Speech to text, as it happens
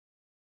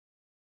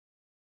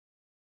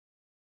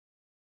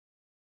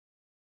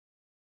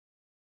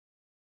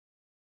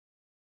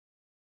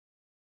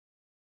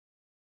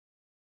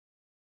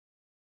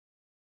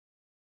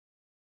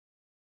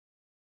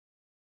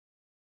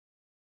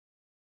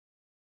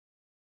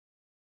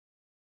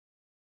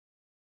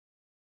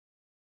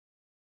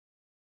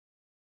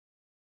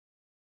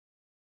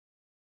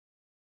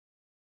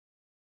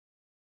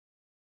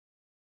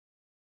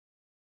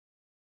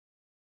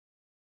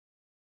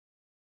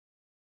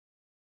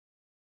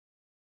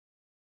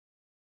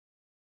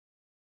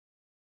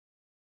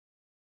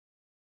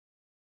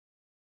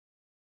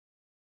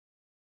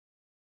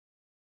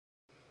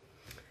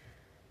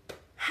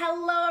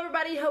Hello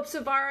everybody, Hope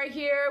Savara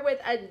here with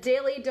a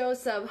daily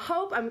dose of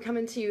hope. I'm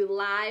coming to you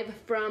live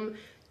from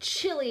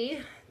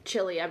Chile.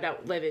 I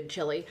don't live in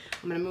Chile.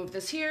 I'm gonna move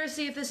this here,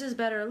 see if this is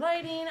better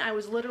lighting. I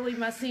was literally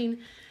messing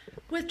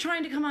with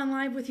trying to come on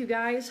live with you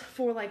guys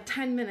for like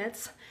 10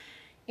 minutes.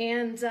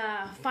 And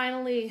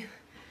finally,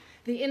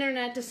 the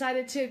internet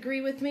decided to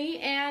agree with me,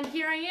 and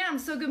here I am.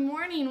 So good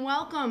morning,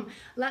 welcome.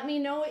 Let me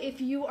know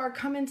if you are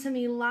coming to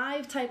me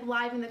live, type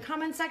live in the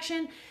comment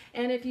section,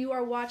 and if you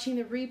are watching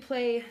the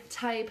replay,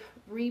 type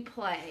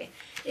replay.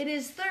 It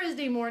is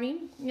Thursday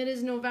morning, it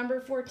is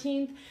November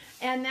 14th,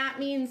 and that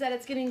means that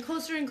it's getting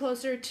closer and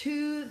closer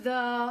to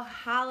the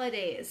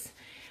holidays.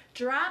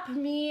 Drop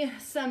me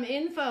some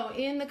info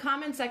in the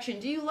comment section.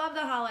 Do you love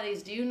the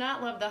holidays? Do you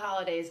not love the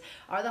holidays?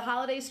 Are the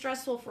holidays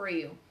stressful for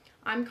you?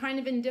 I'm kind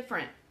of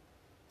indifferent.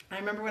 I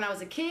remember when I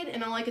was a kid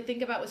and all I could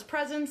think about was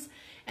presents,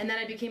 and then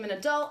I became an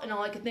adult and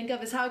all I could think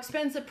of is how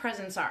expensive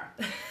presents are.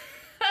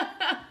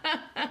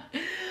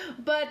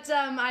 But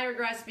I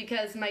regress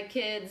because my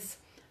kids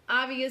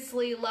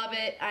obviously love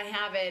it. I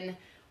have an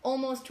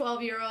almost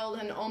 12-year-old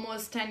and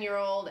almost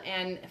 10-year-old,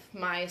 and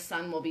my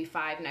son will be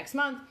 5 next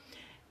month,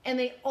 and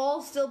they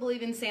all still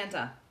believe in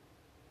Santa.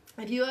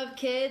 If you have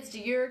kids, do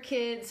your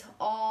kids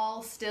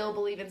all still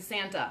believe in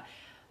Santa?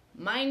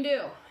 Mine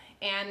do.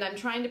 And I'm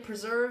trying to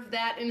preserve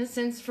that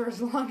innocence for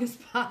as long as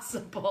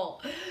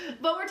possible.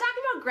 But we're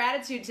talking about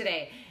gratitude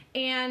today.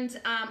 And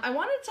I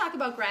wanted to talk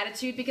about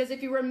gratitude because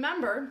if you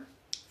remember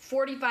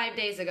 45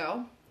 days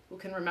ago, who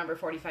can remember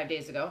 45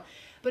 days ago?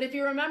 But if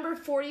you remember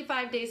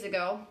 45 days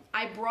ago,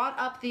 I brought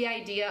up the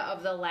idea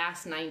of the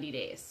last 90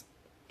 days.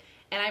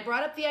 And I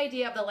brought up the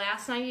idea of the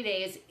last 90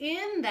 days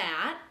in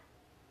that,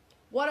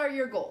 what are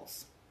your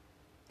goals?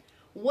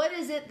 What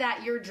is it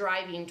that you're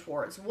driving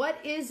towards?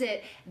 What is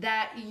it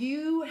that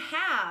you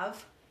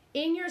have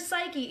in your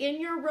psyche,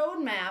 in your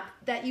roadmap,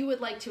 that you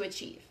would like to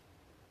achieve?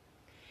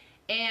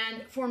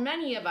 And for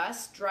many of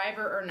us,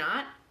 driver or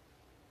not,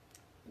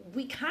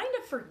 we kind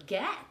of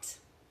forget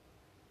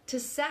to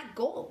set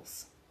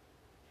goals.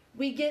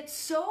 We get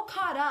so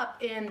caught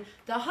up in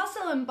the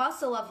hustle and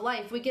bustle of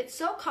life. We get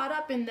so caught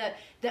up in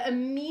the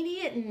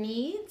immediate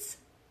needs,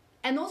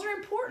 and those are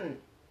important.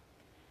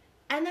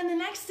 And then the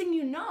next thing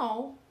you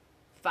know,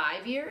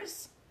 5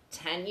 years,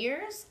 10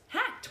 years,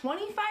 heck,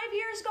 25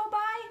 years go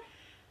by,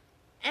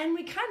 and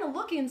we kind of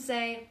look and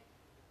say,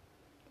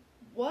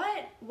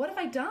 what have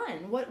I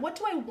done? What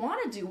do I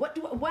want to do?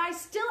 Well, I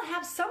still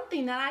have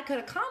something that I could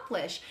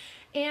accomplish.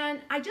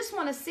 And I just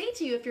want to say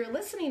to you, if you're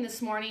listening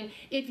this morning,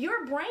 if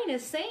your brain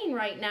is saying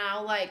right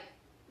now, like,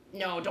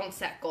 no, don't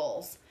set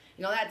goals.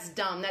 You know, that's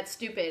dumb, that's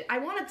stupid. I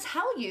want to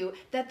tell you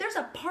that there's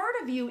a part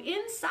of you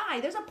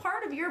inside, there's a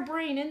part of your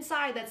brain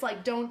inside that's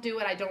like, don't do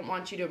it, I don't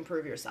want you to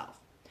improve yourself.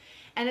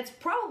 And it's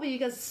probably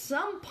because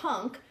some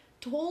punk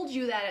told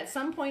you that at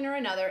some point or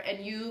another,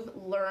 and you've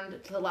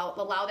learned to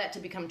allow that to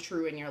become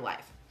true in your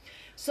life.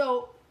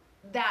 So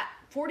that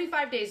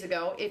 45 days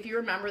ago, if you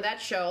remember that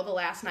show, The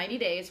Last 90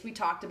 Days, we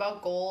talked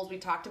about goals, we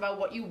talked about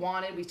what you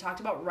wanted, we talked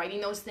about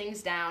writing those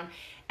things down,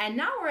 and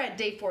now we're at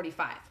day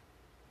 45.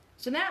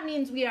 So that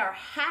means we are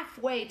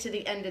halfway to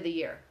the end of the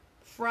year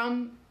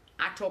from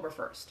October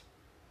 1st.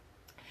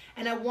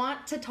 And I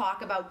want to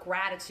talk about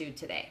gratitude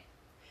today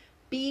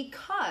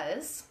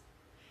because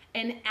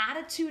an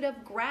attitude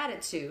of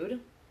gratitude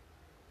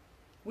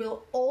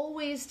will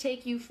always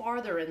take you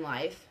farther in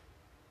life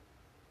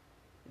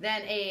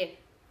than a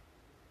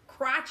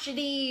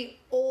crotchety,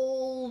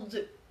 old,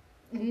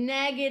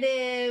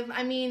 negative,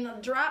 I mean,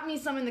 drop me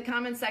some in the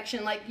comment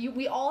section. Like,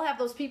 we all have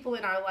those people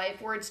in our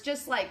life where it's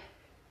just like,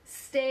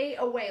 stay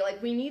away.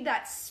 Like, we need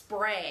that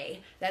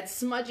spray, that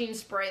smudging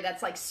spray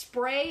that's like,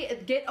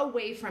 spray, get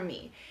away from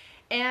me.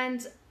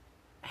 And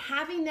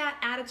having that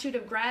attitude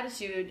of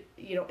gratitude,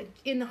 you know,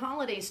 in the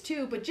holidays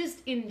too, but just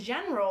in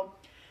general,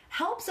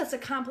 helps us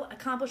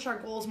accomplish our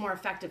goals more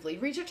effectively.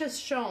 Research has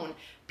shown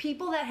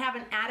people that have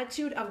an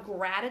attitude of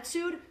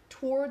gratitude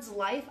towards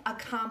life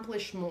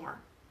accomplish more.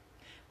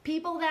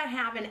 People that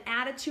have an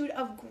attitude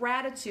of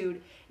gratitude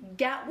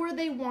get where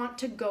they want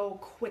to go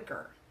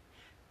quicker.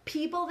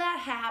 People that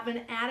have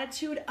an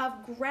attitude of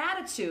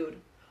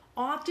gratitude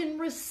often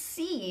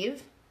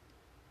receive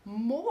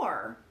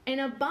more in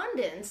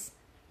abundance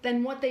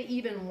than what they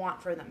even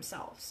want for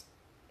themselves.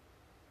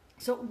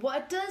 So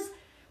what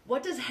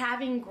does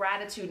having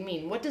gratitude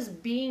mean? What does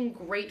being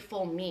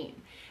grateful mean?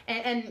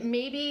 And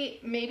maybe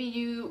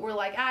you were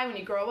like, when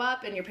you grow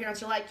up and your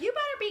parents are like, you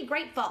better be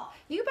grateful.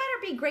 You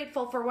better be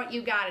grateful for what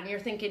you got. And you're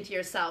thinking to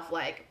yourself,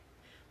 like,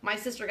 my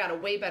sister got a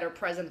way better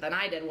present than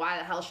I did. Why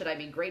the hell should I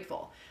be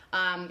grateful?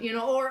 You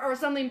know, or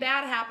something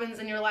bad happens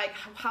and you're like,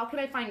 how could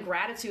I find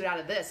gratitude out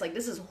of this? Like,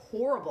 this is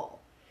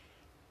horrible.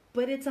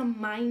 But it's a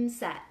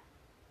mindset.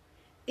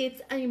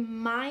 It's a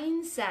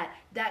mindset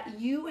that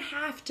you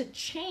have to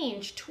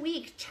change,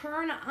 tweak,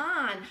 turn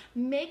on,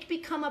 make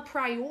become a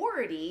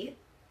priority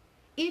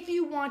if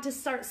you want to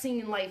start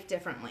seeing life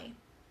differently.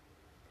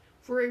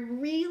 For a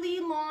really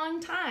long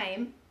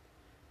time,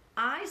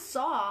 I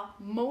saw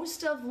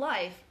most of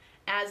life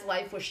as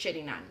life was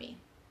shitting on me.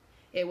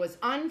 It was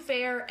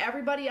unfair.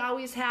 Everybody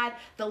always had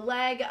the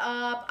leg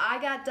up. I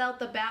got dealt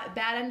the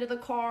bad end of the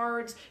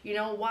cards. You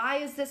know, why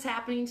is this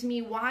happening to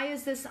me? Why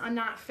is this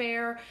not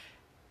fair?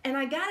 And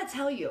I gotta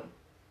tell you,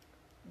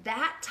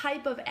 that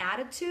type of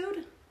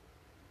attitude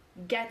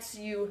gets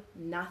you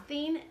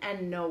nothing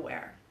and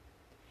nowhere.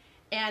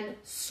 And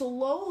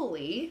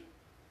slowly,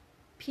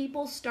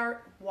 people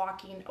start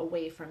walking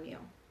away from you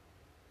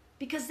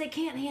because they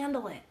can't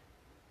handle it.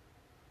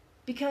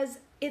 Because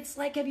it's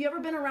like, have you ever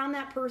been around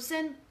that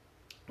person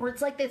where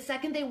it's like the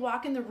second they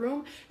walk in the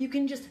room, you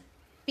can just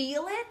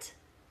feel it?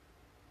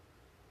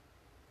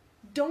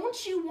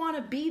 Don't you want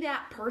to be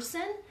that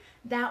person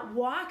that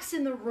walks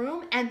in the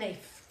room and they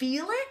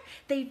feel it?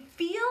 They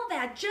feel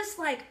that just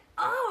like,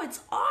 oh,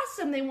 it's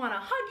awesome. They want to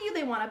hug you.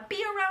 They want to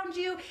be around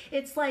you.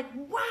 It's like,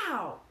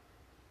 wow.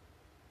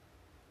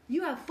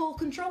 You have full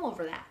control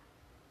over that.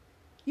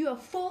 You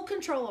have full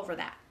control over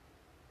that.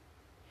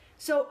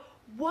 So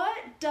what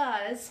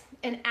does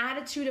an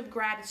attitude of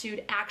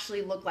gratitude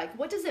actually look like?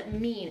 What does it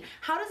mean?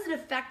 How does it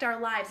affect our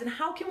lives? And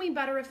how can we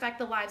better affect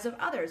the lives of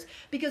others?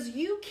 Because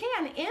you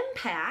can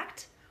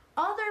impact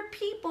other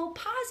people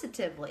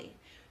positively.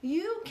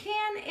 You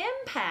can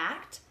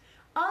impact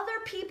other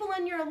people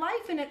in your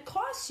life and it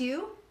costs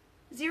you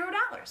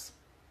 $0.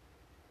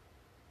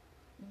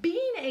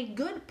 Being a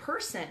good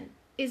person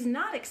is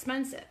not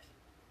expensive.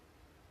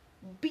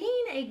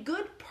 Being a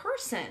good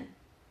person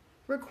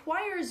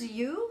requires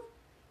you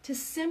to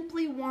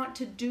simply want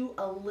to do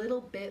a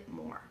little bit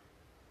more.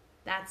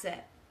 That's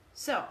it.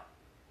 So,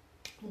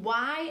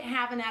 why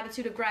have an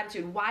attitude of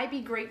gratitude? Why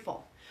be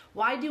grateful?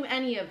 Why do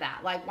any of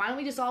that? Like, why don't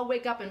we just all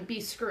wake up and be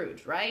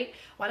Scrooge, right?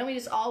 Why don't we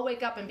just all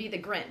wake up and be the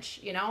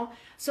Grinch, you know?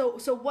 So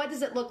what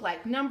does it look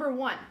like? Number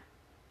one,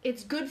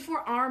 it's good for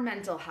our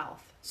mental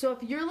health. So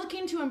if you're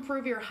looking to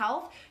improve your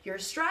health, you're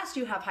stressed,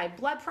 you have high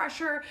blood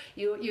pressure,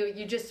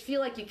 you just feel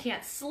like you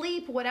can't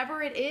sleep,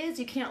 whatever it is,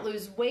 you can't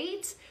lose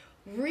weight,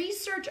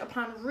 research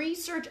upon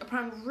research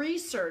upon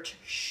research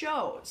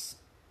shows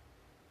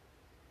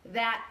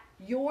that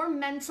your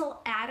mental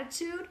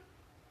attitude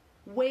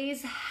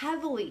weighs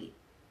heavily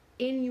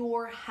in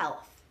your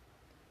health,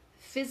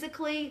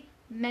 physically,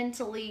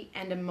 mentally,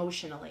 and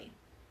emotionally.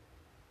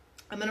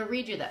 I'm going to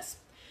read you this.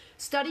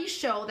 Studies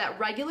show that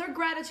regular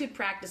gratitude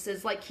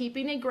practices like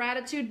keeping a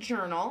gratitude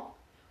journal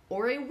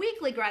or a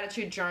weekly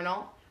gratitude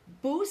journal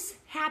boosts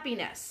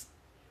happiness.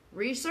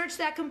 Research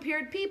that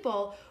compared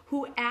people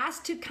who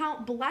asked to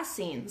count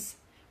blessings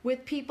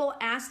with people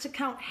asked to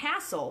count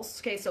hassles,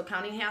 okay, so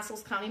counting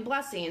hassles, counting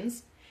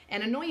blessings,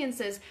 and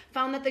annoyances,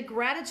 found that the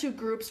gratitude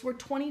groups were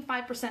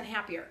 25%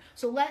 happier.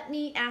 So let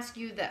me ask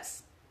you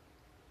this.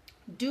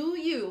 Do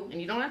you, and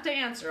you don't have to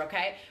answer,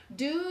 okay,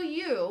 do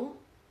you,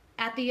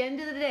 at the end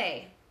of the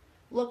day,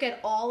 look at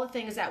all the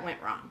things that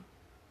went wrong?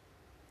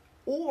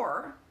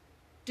 Or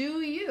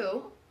do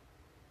you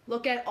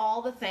look at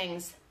all the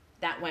things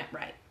that went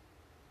right?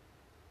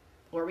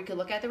 Or we could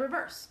look at the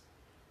reverse.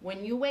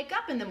 When you wake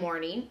up in the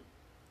morning,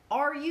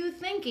 are you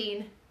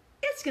thinking,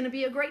 it's going to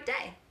be a great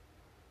day?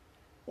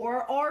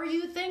 Or are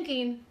you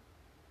thinking,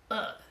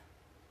 ugh,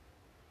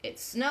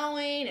 it's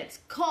snowing, it's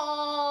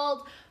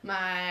cold,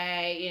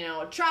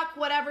 my, truck,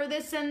 whatever,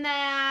 this and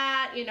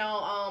that,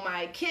 oh,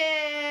 my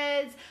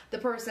kids, the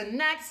person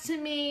next to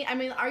me. I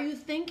mean, are you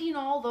thinking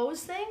all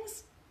those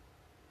things?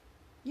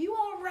 You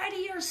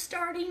already are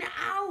starting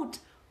out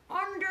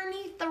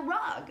underneath the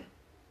rug,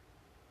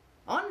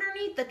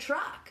 underneath the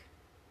truck.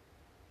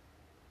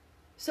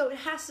 So it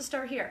has to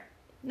start here.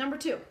 Number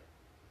two,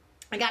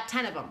 I got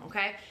 10 of them,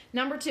 okay?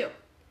 Number two,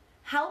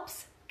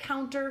 helps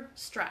counter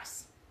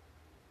stress.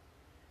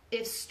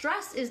 If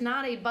stress is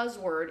not a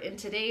buzzword in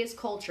today's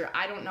culture,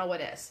 I don't know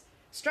what is.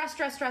 Stress,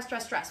 stress, stress,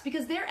 stress, stress.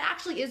 Because there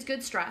actually is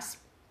good stress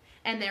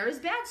and there is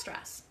bad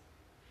stress.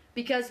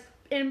 Because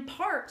in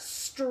part,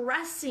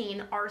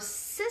 stressing our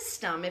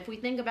system, if we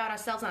think about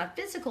ourselves on a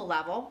physical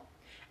level,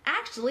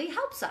 actually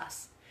helps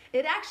us.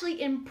 It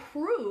actually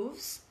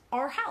improves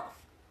our health.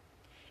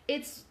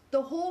 It's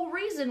the whole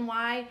reason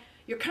why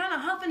you're kind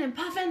of huffing and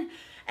puffing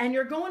and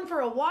you're going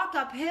for a walk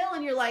uphill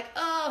and you're like,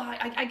 oh,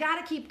 I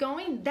gotta keep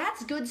going.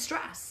 That's good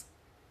stress.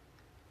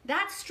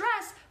 That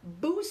stress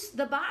boosts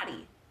the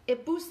body.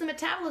 It boosts the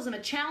metabolism.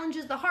 It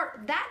challenges the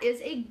heart. That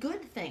is a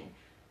good thing.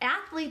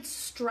 Athletes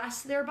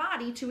stress their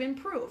body to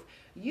improve.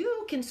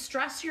 You can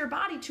stress your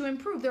body to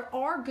improve. There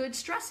are good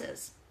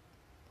stresses.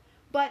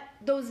 But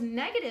those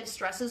negative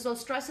stresses,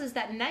 those stresses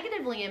that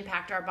negatively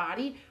impact our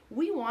body,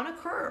 we want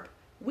to curb.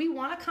 We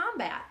want to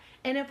combat.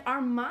 And if our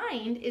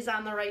mind is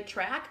on the right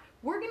track,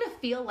 we're going to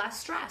feel less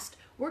stressed.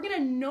 We're going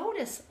to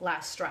notice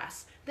less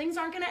stress. Things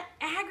aren't going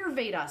to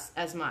aggravate us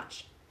as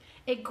much.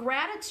 A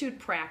gratitude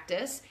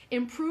practice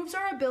improves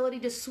our ability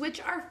to switch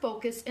our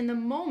focus in the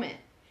moment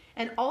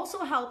and also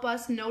help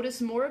us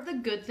notice more of the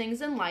good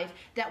things in life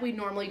that we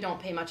normally don't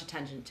pay much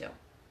attention to.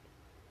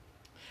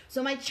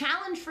 So my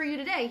challenge for you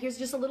today, here's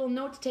just a little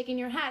note to take in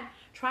your head.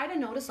 Try to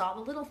notice all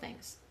the little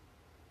things.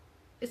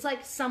 It's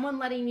like someone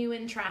letting you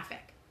in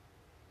traffic.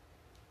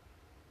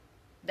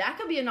 That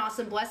could be an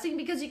awesome blessing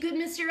because you could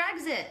miss your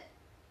exit.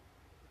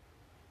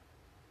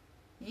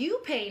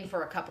 you paying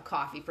for a cup of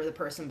coffee for the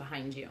person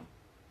behind you,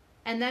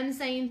 and them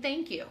saying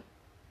thank you.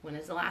 When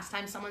is the last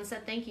time someone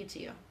said thank you to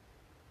you?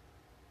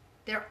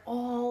 They're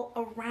all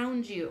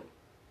around you.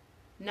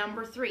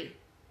 Number 3,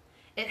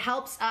 it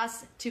helps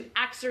us to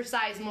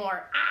exercise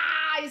more.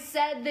 I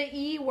said the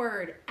E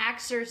word,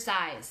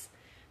 exercise.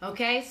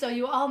 Okay, so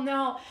you all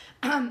know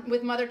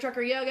with Mother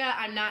Trucker Yoga,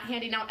 I'm not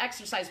handing out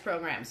exercise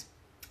programs.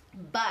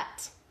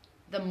 But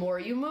the more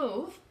you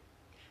move,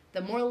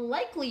 the more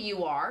likely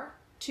you are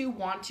to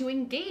want to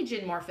engage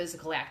in more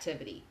physical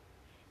activity.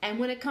 And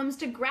when it comes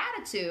to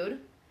gratitude,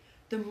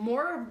 the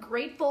more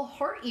grateful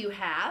heart you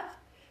have,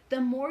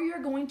 the more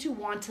you're going to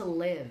want to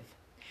live.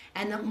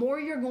 And the more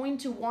you're going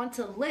to want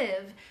to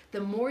live, the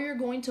more you're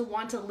going to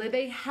want to live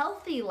a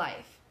healthy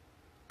life.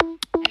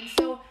 And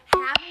so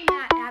having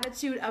that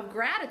attitude of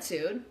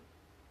gratitude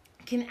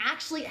can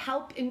actually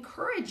help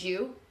encourage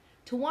you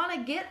to want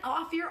to get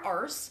off your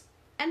arse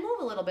and move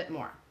a little bit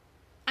more.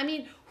 I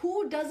mean,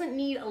 who doesn't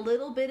need a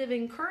little bit of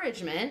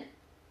encouragement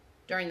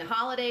during the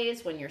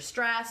holidays, when you're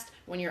stressed,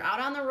 when you're out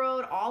on the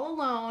road all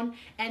alone,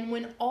 and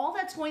when all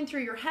that's going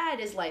through your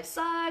head is life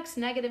sucks,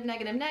 negative,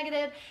 negative,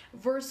 negative,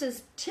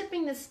 versus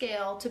tipping the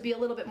scale to be a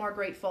little bit more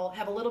grateful,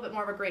 have a little bit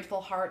more of a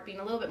grateful heart, being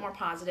a little bit more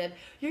positive.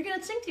 You're going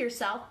to think to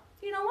yourself,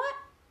 you know what?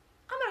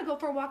 I'm going to go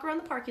for a walk around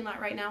the parking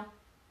lot right now.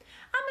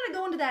 I'm going to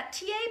go into that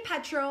TA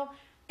Petro,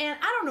 and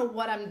I don't know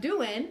what I'm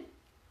doing,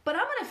 but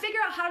I'm going to figure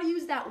out how to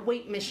use that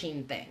weight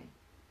machine thing.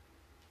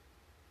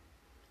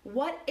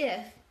 What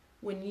if,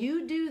 when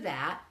you do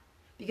that,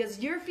 because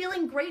you're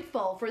feeling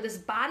grateful for this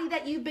body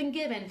that you've been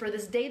given, for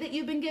this day that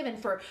you've been given,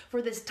 for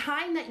this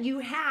time that you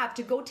have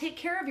to go take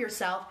care of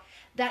yourself,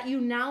 that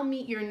you now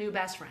meet your new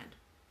best friend?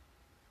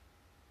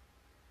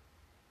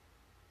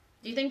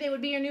 Do you think they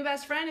would be your new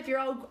best friend if you're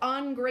all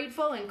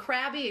ungrateful and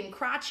crabby and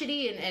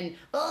crotchety and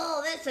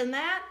oh, this and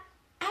that?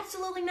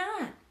 Absolutely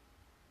not.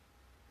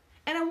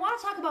 And I want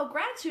to talk about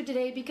gratitude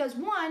today because,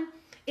 one,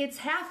 it's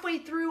halfway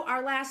through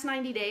our last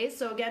 90 days.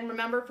 So again,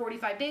 remember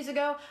 45 days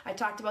ago, I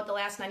talked about the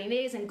last 90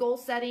 days and goal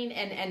setting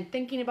and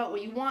thinking about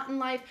what you want in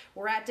life.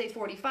 We're at day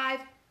 45.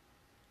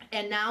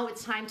 And now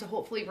it's time to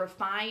hopefully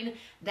refine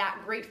that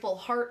grateful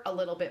heart a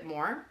little bit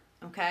more,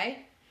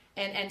 okay?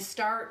 And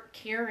start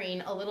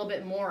caring a little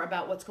bit more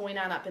about what's going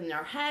on up in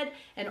our head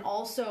and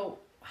also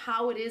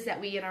how it is that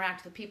we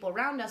interact with people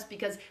around us,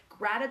 because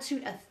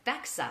gratitude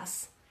affects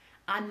us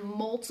on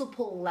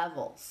multiple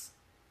levels.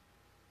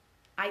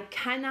 I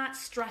cannot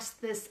stress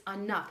this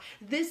enough.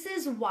 This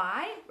is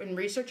why, and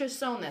research has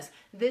shown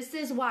this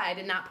is why, I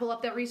did not pull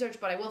up that research,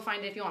 but I will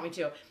find it if you want me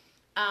to.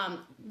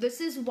 This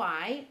is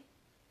why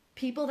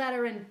people that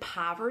are in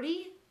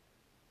poverty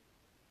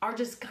are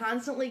just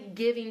constantly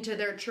giving to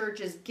their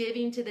churches,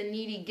 giving to the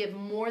needy, give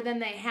more than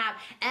they have,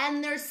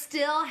 and they're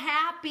still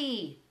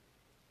happy.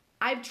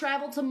 I've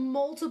traveled to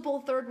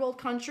multiple third world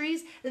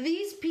countries.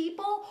 These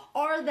people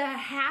are the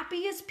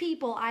happiest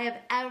people I have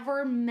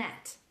ever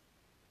met,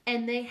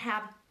 and they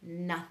have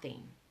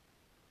nothing.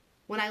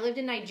 When I lived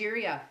in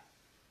Nigeria,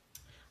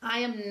 I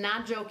am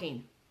not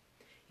joking.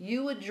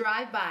 You would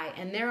drive by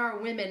and there are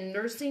women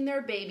nursing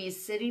their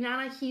babies, sitting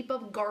on a heap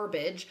of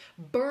garbage,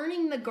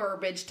 burning the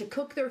garbage to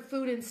cook their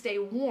food and stay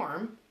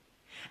warm.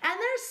 And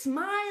they're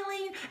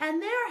smiling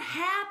and they're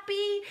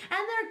happy and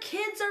their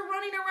kids are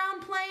running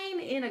around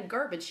playing in a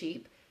garbage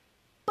heap.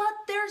 But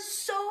they're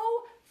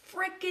so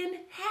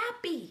freaking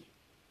happy.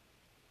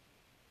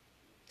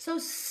 So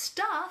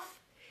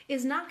stuff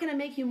is not going to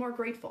make you more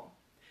grateful.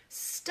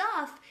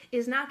 Stuff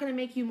is not going to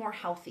make you more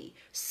healthy.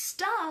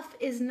 Stuff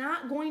is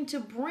not going to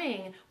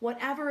bring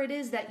whatever it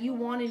is that you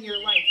want in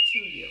your life to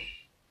you.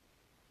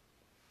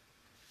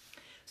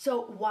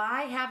 So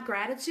why have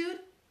gratitude?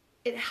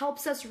 It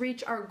helps us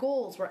reach our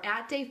goals. We're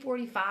at day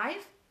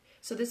 45.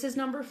 So this is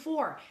number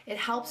 4. It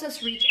helps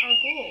us reach our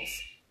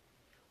goals.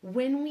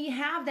 When we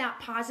have that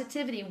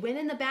positivity, when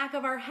in the back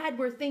of our head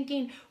we're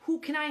thinking, who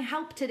can I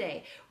help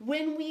today?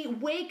 When we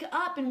wake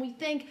up and we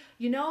think,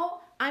 you know,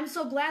 I'm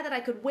so glad that I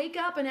could wake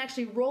up and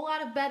actually roll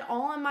out of bed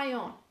all on my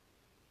own.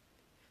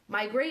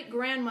 My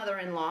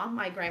great-grandmother-in-law,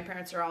 my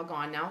grandparents are all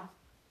gone now,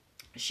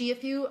 she a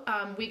few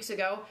weeks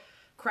ago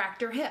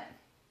cracked her hip.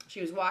 She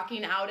was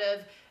walking out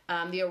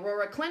of the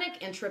Aurora Clinic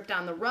and tripped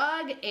on the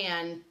rug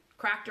and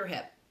cracked her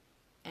hip.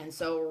 And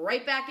so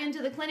right back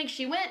into the clinic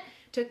she went,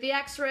 took the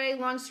x-ray,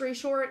 long story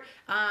short,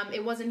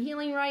 it wasn't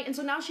healing right, and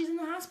so now she's in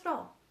the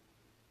hospital.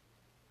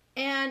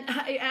 And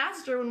I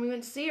asked her when we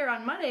went to see her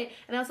on Monday,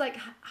 and I was like,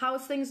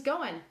 how's things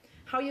going?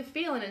 How are you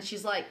feeling? And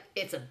she's like,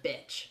 it's a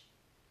bitch.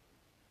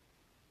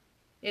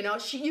 You know,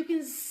 you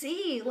can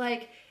see,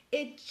 like,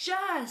 it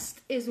just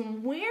is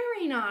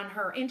wearing on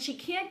her, and she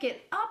can't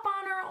get up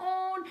on her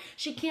own.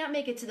 She can't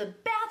make it to the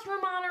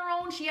bathroom on her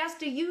own. She has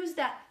to use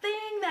that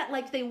thing that,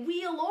 like, they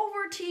wheel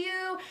over to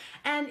you,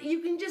 and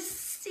you can just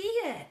see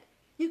it.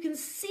 You can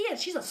see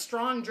it. She's a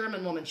strong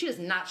German woman. She does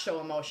not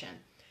show emotion.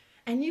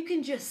 And you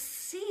can just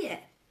see it.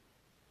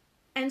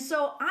 And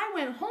so I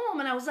went home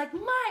and I was like,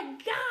 my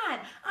God,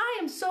 I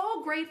am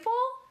so grateful.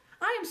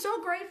 I am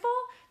so grateful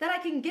that I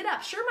can get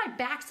up. Sure, my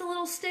back's a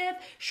little stiff.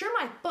 Sure,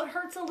 my foot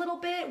hurts a little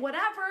bit,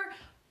 whatever.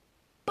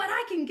 but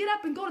I can get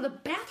up and go to the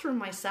bathroom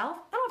myself.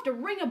 I don't have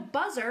to ring a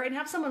buzzer and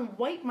have someone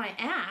wipe my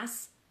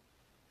ass.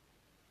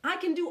 I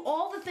can do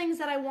all the things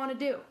that I want to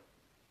do.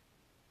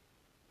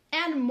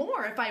 And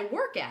more if I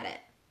work at it.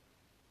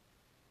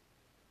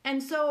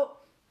 And so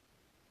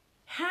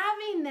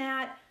having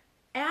that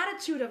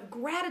attitude of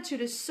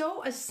gratitude is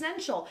so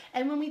essential.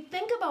 And when we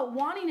think about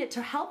wanting it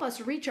to help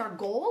us reach our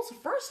goals,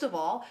 first of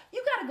all,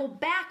 you got to go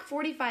back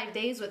 45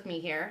 days with me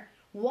here.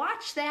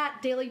 Watch that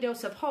Daily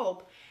Dose of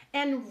Hope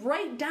and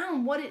write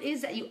down what it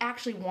is that you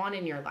actually want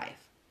in your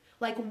life.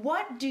 Like,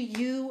 what do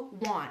you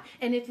want?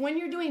 And if when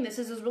you're doing this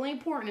is really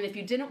important, and if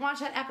you didn't watch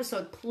that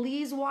episode,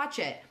 please watch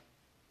it.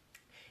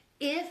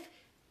 If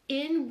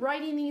in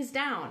writing these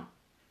down,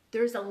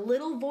 there's a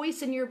little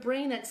voice in your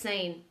brain that's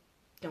saying,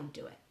 don't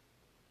do it.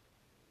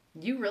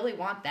 You really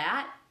want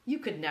that? You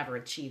could never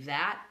achieve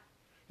that.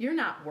 You're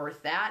not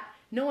worth that.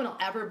 No one will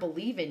ever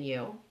believe in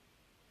you.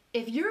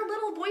 If your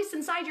little voice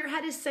inside your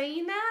head is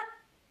saying that,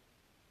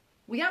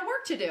 we got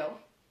work to do.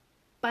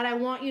 But I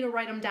want you to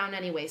write them down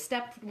anyway.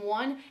 Step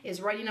 1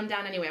 is writing them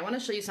down anyway. I want to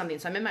show you something.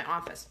 So I'm in my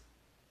office.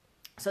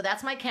 So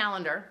that's my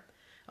calendar,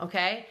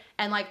 okay?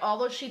 And like all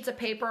those sheets of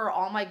paper are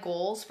all my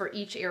goals for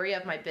each area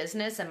of my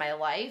business and my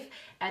life.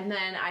 And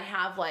then I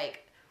have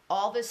like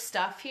all this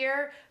stuff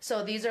here.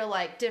 So these are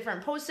like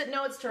different Post-it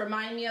notes to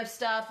remind me of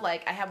stuff.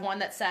 Like I have one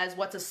that says,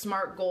 what's a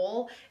SMART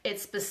goal?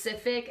 It's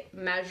specific,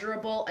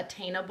 measurable,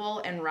 attainable,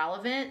 and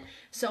relevant.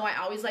 So I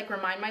always like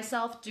remind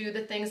myself, do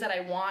the things that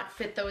I want,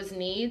 fit those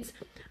needs.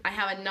 I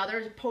have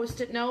another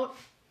Post-it note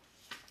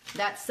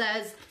that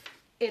says,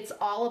 it's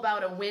all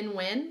about a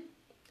win-win,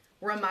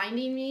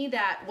 reminding me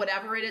that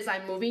whatever it is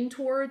I'm moving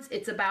towards,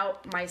 it's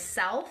about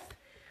myself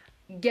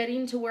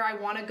getting to where I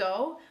want to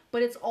go,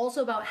 but it's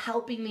also about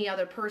helping the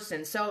other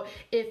person. So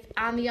if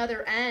on the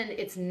other end,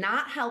 it's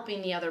not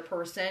helping the other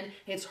person,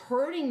 it's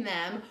hurting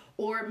them,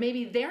 or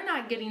maybe they're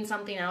not getting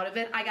something out of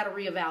it, I got to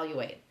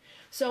reevaluate.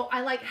 So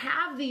I like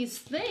have these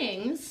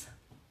things.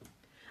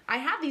 I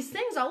have these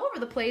things all over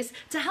the place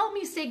to help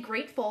me stay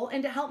grateful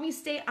and to help me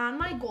stay on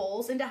my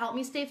goals and to help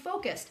me stay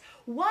focused.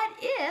 What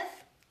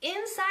if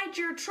inside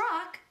your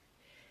truck,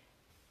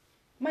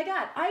 my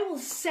God, I will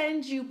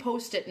send you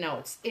Post-it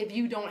notes if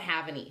you don't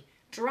have any.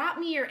 Drop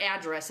me your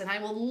address and I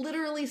will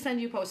literally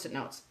send you Post-it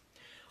notes.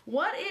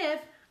 What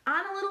if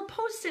on a little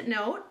Post-it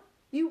note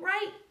you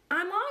write,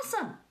 I'm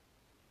awesome?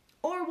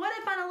 Or what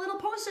if on a little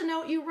Post-it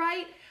note you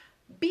write,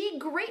 be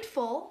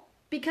grateful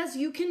because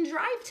you can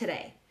drive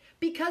today,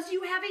 because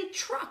you have a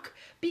truck,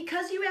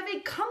 because you have a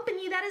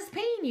company that is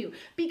paying you,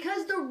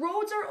 because the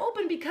roads are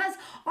open, because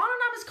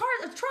autonomous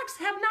cars, trucks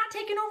have not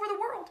taken over the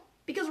world.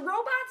 Because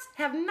robots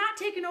have not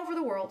taken over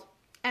the world,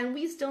 and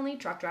we still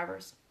need truck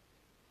drivers.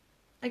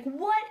 Like,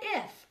 what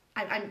if?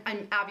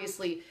 I'm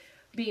obviously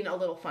being a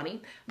little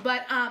funny,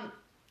 but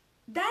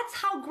that's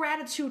how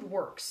gratitude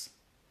works.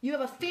 You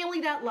have a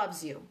family that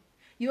loves you.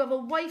 You have a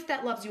wife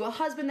that loves you, a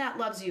husband that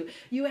loves you.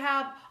 You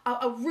have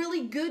a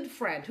really good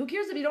friend. Who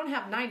cares if you don't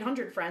have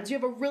 900 friends? You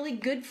have a really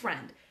good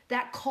friend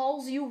that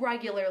calls you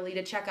regularly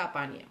to check up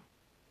on you.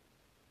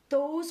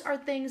 Those are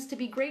things to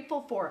be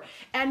grateful for.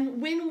 And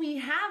when we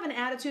have an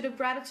attitude of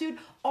gratitude,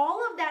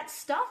 all of that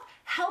stuff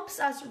helps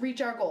us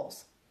reach our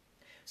goals.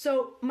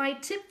 So my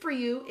tip for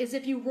you is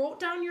if you wrote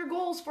down your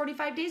goals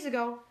 45 days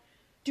ago,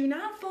 do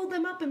not fold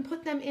them up and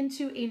put them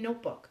into a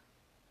notebook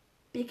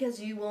because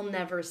you will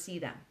never see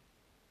them.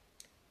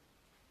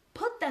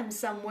 Put them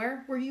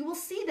somewhere where you will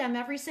see them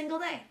every single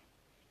day.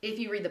 If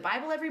you read the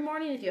Bible every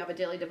morning, if you have a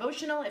daily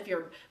devotional, if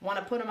you want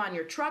to put them on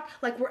your truck,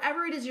 like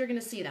wherever it is you're going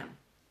to see them.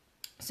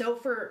 So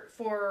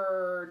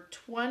for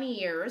 20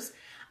 years,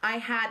 I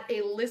had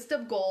a list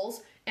of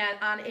goals and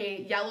on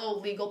a yellow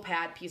legal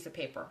pad piece of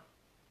paper.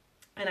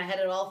 And I had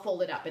it all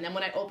folded up. And then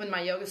when I opened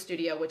my yoga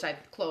studio, which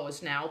I've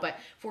closed now, but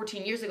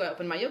 14 years ago I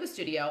opened my yoga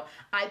studio,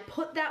 I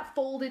put that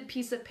folded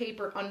piece of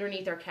paper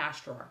underneath our cash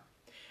drawer.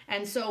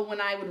 And so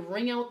when I would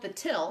ring out the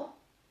till,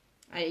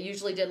 I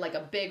usually did like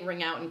a big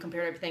ring out and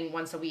compared everything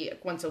once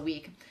a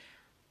week.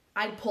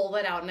 I'd pull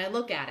that out and I'd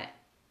look at it.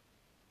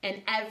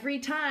 And every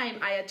time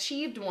I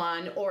achieved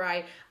one or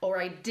I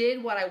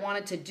did what I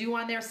wanted to do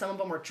on there, some of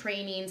them were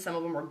training, some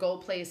of them were go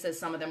places,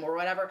 some of them were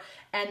whatever,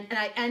 and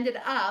I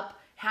ended up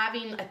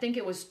having, I think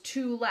it was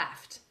 2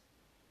 left.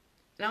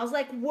 And I was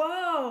like,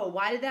 whoa,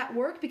 why did that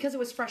work? Because it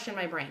was fresh in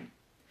my brain.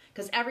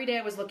 Because every day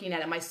I was looking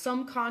at it. My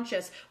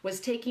subconscious was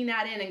taking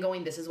that in and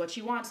going, this is what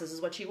she wants, this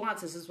is what she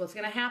wants, this is what's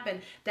going to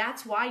happen.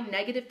 That's why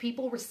negative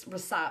people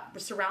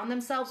surround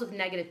themselves with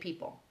negative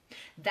people.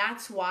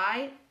 That's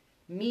why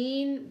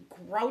mean,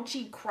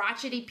 grouchy,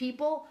 crotchety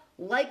people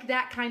like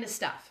that kind of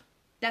stuff.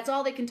 That's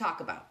all they can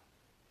talk about.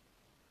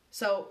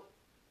 So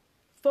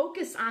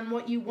focus on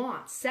what you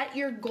want. Set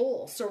your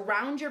goals.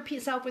 Surround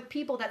yourself with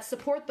people that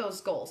support those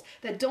goals,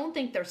 that don't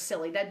think they're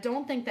silly, that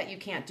don't think that you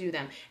can't do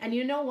them. And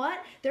you know what?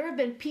 There have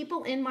been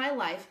people in my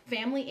life,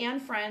 family and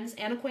friends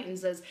and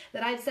acquaintances,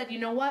 that I've said, you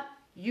know what?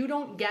 You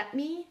don't get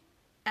me,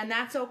 and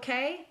that's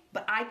okay,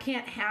 but I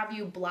can't have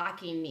you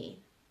blocking me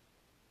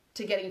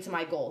to getting to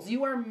my goals.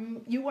 You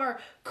are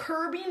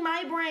curbing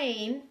my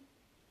brain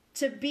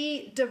to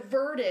be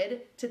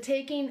diverted to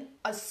taking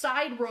a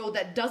side road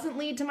that doesn't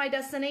lead to my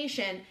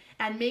destination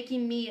and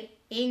making me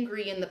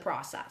angry in the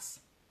process.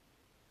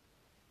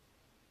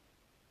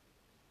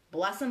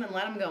 Bless them and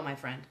let them go, my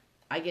friend.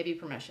 I give you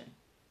permission.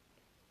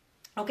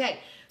 Okay,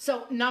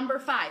 so number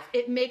 5,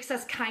 it makes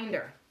us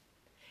kinder.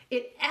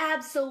 It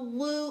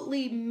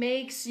absolutely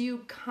makes you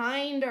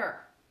kinder.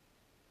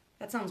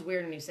 That sounds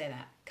weird when you say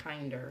that.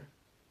 Kinder.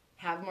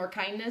 Have more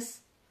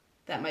kindness?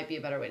 That might be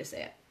a better way to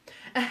say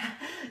it.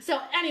 So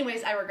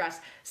anyways, I regress.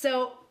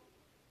 So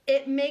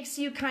it makes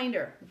you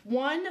kinder.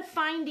 One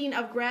finding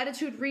of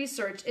gratitude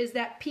research is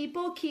that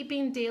people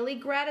keeping daily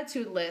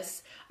gratitude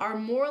lists are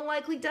more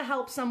likely to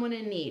help someone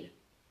in need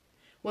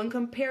when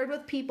compared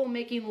with people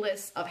making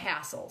lists of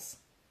hassles.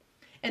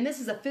 And this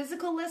is a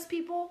physical list,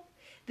 people.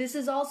 This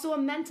is also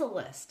a mental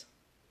list.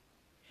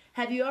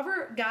 Have you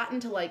ever gotten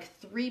to like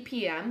 3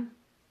 p.m.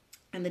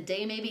 and the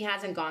day maybe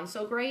hasn't gone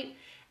so great,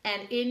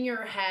 and in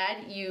your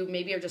head, you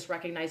maybe are just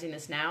recognizing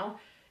this now,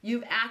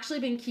 you've actually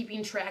been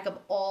keeping track of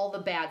all the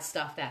bad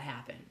stuff that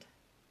happened?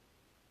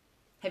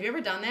 Have you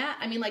ever done that?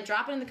 I mean, like,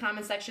 drop it in the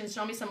comment section.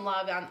 Show me some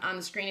love on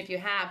the screen if you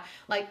have.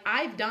 Like,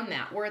 I've done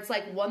that, where it's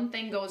like one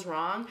thing goes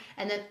wrong,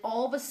 and then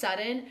all of a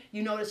sudden,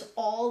 you notice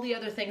all the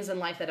other things in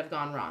life that have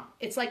gone wrong.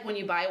 It's like when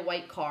you buy a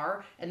white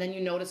car, and then you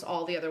notice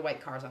all the other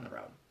white cars on the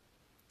road.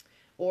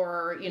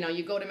 Or, you know,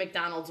 you go to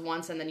McDonald's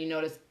once, and then you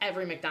notice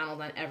every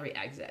McDonald's on every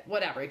exit.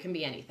 Whatever, it can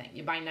be anything.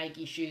 You buy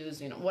Nike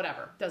shoes, you know,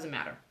 whatever. Doesn't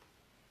matter.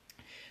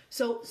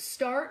 So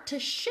start to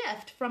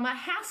shift from a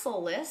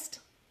hassle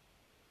list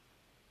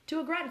to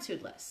a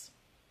gratitude list.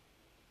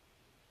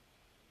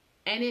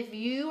 And if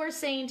you are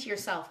saying to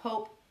yourself,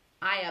 Hope,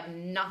 I have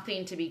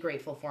nothing to be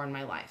grateful for in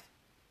my life,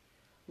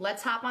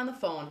 let's hop on the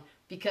phone,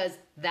 because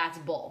that's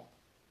bull.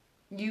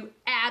 You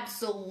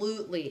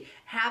absolutely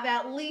have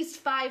at least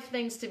 5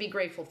 things to be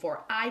grateful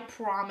for. I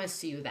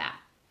promise you that.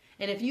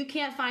 And if you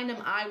can't find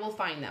them, I will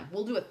find them.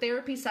 We'll do a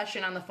therapy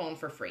session on the phone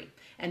for free,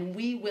 and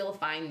we will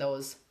find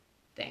those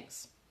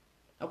things.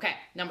 Okay,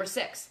 number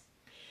 6.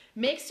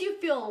 Makes you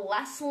feel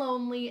less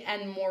lonely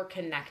and more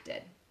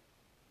connected.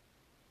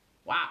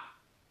 Wow.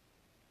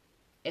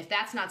 If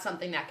that's not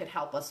something that could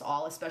help us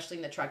all, especially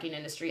in the trucking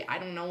industry, I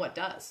don't know what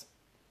does.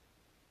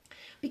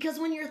 Because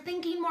when you're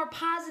thinking more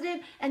positive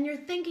and you're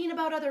thinking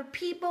about other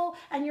people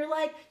and you're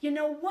like, you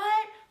know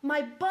what?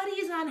 My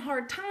buddy's on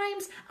hard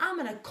times. I'm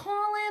going to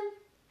call him.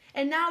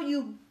 And now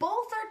you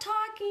both are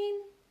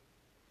talking.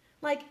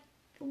 Like,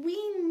 we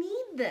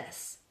need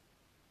this.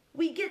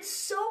 We get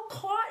so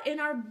caught in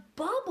our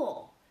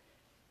bubble.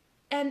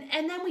 And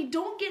then we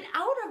don't get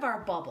out of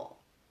our bubble.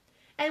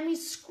 And we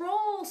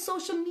scroll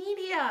social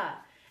media.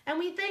 And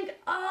we think,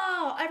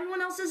 oh, everyone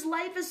else's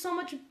life is so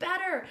much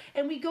better.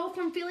 And we go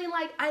from feeling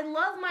like, I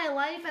love my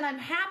life and I'm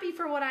happy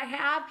for what I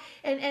have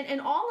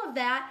and all of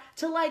that,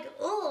 to like,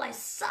 oh, I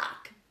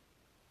suck.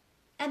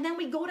 And then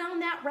we go down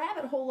that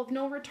rabbit hole of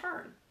no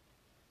return.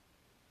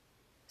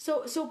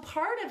 So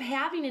part of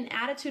having an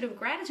attitude of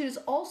gratitude is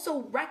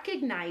also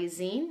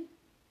recognizing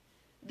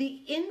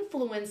the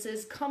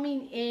influences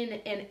coming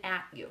in and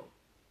at you.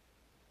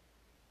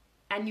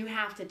 And you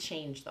have to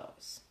change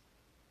those.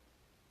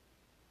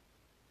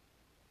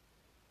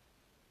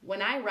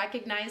 When I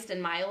recognized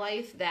in my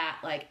life that,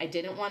 like, I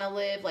didn't want to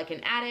live like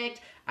an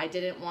addict, I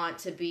didn't want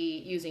to be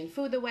using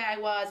food the way I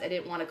was, I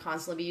didn't want to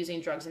constantly be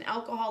using drugs and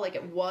alcohol, like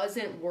it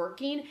wasn't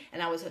working,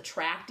 and I was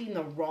attracting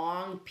the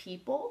wrong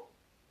people,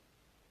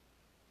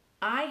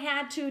 I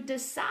had to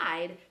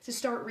decide to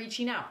start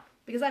reaching out,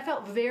 because I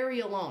felt very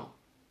alone.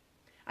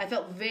 I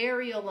felt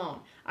very alone.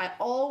 I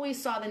always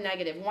saw the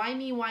negative. Why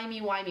me, why me,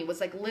 why me?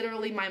 Was like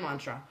literally my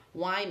mantra.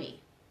 Why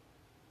me?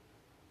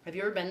 Have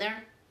you ever been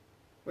there?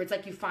 Where it's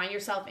like you find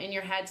yourself in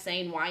your head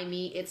saying, why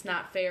me? It's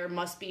not fair,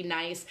 must be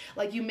nice.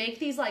 Like you make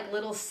these like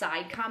little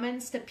side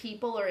comments to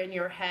people or in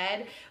your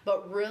head,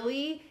 but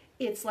really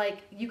it's like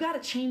you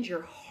got to change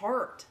your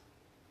heart.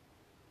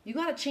 You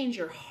got to change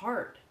your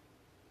heart.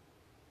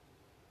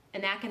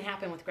 And that can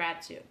happen with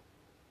gratitude.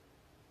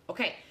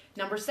 Okay,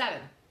 number 7.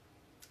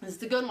 This is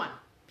the good one.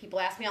 People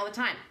ask me all the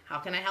time, how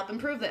can I help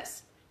improve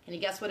this? Can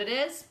you guess what it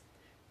is?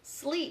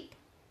 Sleep.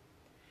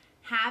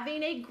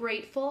 Having a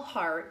grateful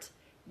heart,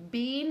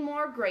 being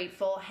more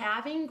grateful,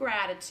 having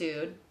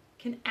gratitude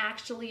can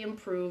actually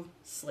improve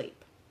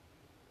sleep.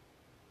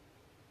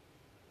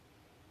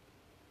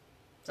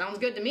 Sounds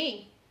good to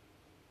me.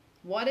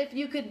 What if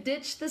you could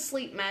ditch the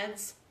sleep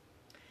meds,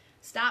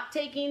 stop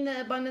taking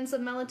the abundance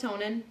of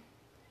melatonin,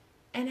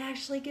 and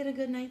actually get a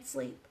good night's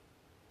sleep?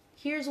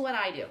 Here's what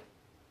I do.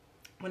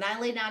 When I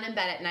lay down in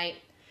bed at night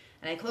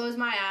and I close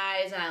my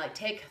eyes and I like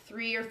take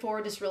 3 or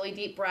 4 just really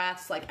deep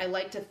breaths, like I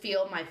like to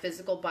feel my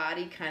physical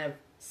body kind of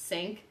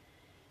sink,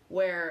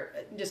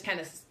 where just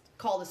kind of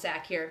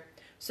cul-de-sac here.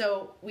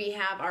 So we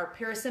have our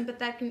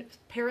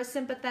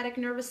parasympathetic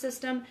nervous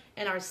system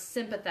and our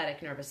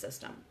sympathetic nervous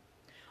system.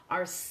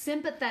 Our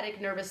sympathetic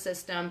nervous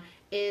system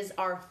is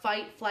our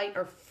fight, flight,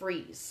 or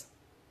freeze.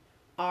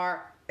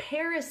 Our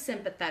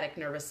parasympathetic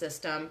nervous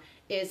system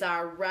is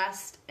our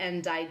rest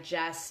and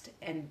digest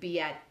and be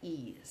at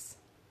ease.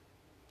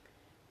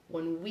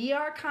 When we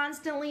are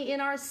constantly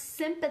in our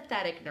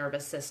sympathetic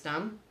nervous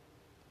system,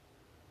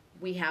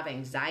 we have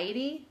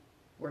anxiety,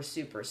 we're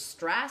super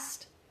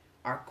stressed,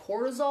 our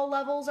cortisol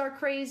levels are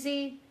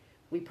crazy,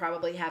 we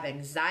probably have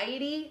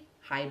anxiety,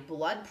 high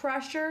blood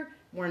pressure,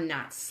 we're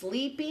not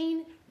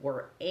sleeping,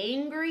 we're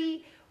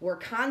angry, we're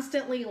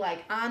constantly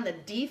like on the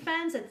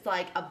defense. It's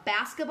like a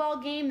basketball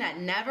game that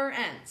never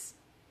ends.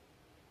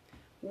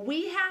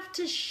 We have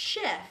to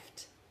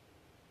shift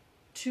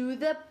to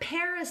the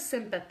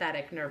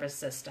parasympathetic nervous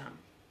system.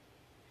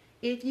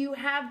 If you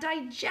have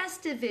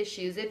digestive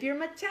issues, if your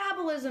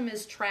metabolism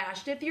is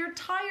trashed, if you're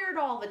tired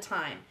all the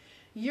time,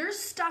 you're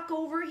stuck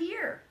over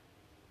here.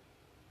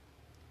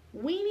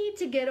 We need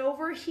to get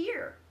over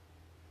here.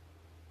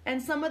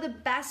 And some of the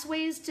best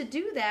ways to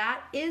do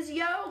that is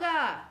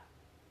yoga,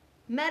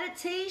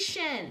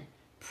 meditation,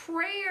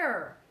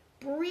 prayer,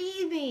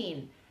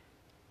 breathing,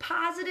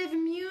 positive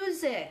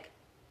music,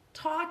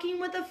 talking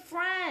with a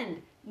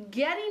friend,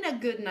 getting a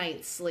good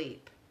night's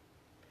sleep.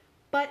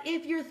 But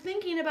if you're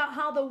thinking about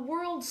how the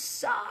world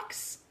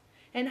sucks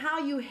and how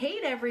you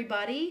hate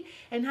everybody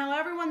and how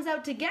everyone's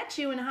out to get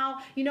you and how,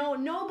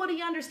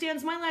 nobody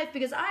understands my life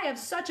because I have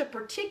such a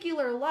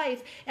particular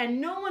life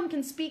and no one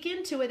can speak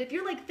into it. If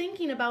you're like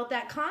thinking about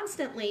that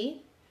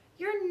constantly,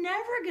 you're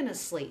never going to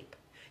sleep.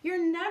 You're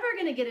never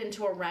going to get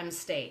into a REM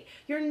state.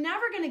 You're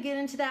never going to get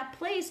into that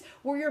place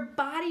where your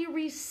body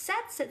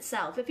resets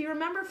itself. If you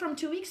remember from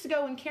 2 weeks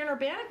ago when Karen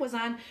Urbanek was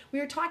on, we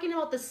were talking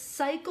about the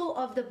cycle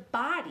of the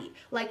body,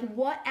 like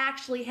what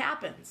actually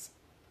happens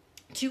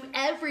to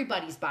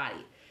everybody's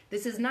body.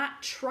 This is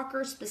not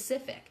trucker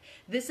specific.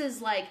 This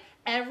is like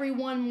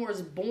everyone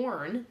was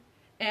born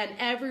and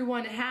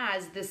everyone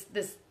has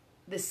this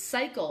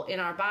cycle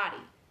in our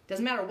body.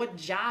 Doesn't matter what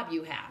job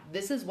you have.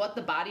 This is what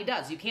the body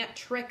does. You can't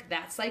trick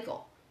that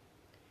cycle.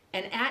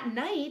 And at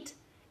night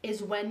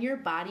is when your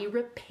body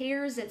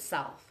repairs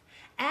itself.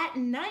 At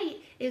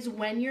night is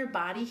when your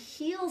body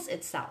heals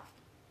itself.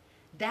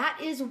 That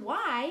is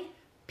why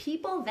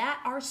people that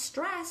are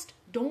stressed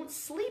don't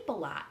sleep a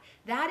lot.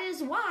 That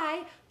is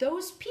why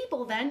those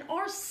people then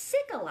are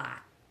sick a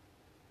lot.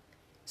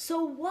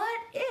 So what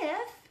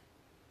if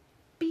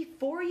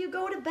before you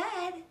go to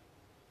bed,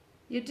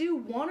 you do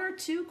 1 or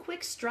 2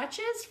 quick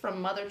stretches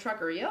from Mother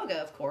Trucker Yoga,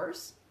 of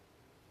course.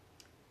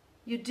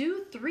 You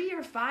do 3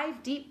 or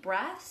 5 deep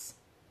breaths,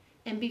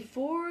 and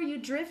before you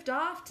drift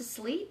off to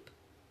sleep,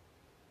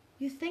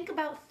 you think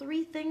about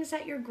 3 things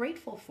that you're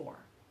grateful for.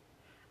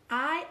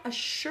 I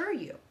assure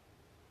you,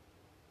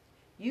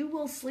 you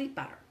will sleep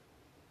better.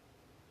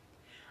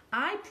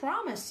 I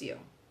promise you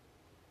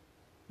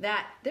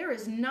that there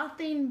is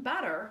nothing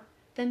better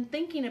than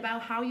thinking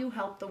about how you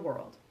help the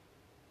world.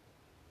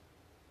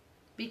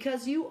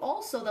 Because you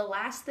also, the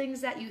last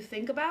things that you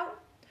think about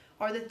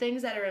are the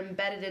things that are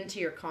embedded into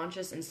your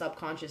conscious and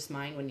subconscious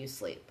mind when you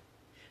sleep.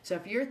 So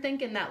if you're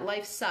thinking that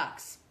life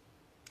sucks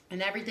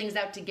and everything's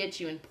out to get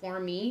you and poor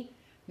me,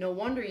 no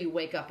wonder you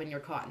wake up and you're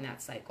caught in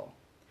that cycle.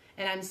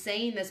 And I'm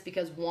saying this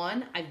because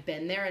 1, I've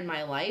been there in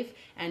my life,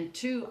 and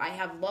 2, I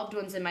have loved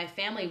ones in my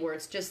family where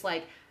it's just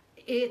like,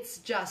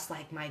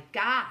 my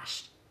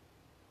gosh,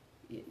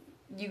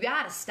 you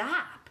gotta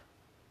stop.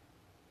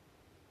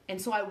 And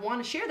so I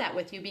want to share that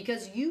with you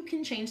because you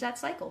can change that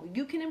cycle.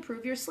 You can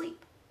improve your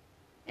sleep.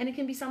 And it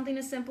can be something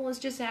as simple as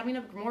just having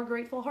a more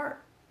grateful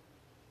heart.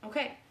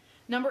 Okay,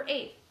 number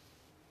 8,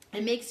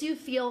 it makes you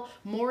feel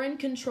more in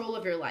control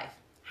of your life,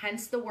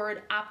 hence the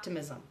word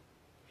optimism.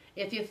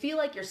 If you feel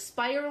like you're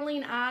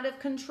spiraling out of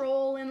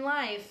control in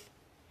life,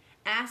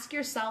 ask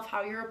yourself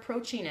how you're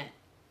approaching it.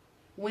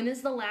 When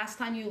is the last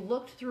time you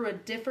looked through a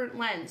different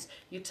lens?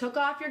 You took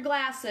off your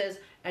glasses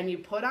and you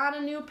put on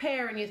a new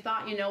pair and you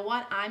thought, you know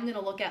what, I'm going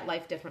to look at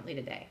life differently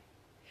today.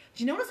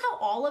 Do you notice how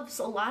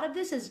a lot of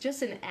this is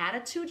just an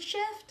attitude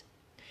shift?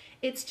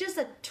 It's just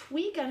a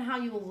tweak on how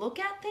you look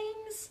at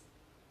things.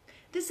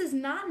 This is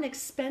not an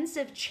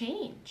expensive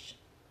change.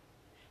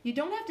 You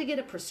don't have to get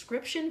a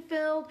prescription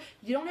filled.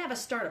 You don't have to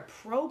start a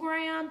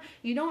program.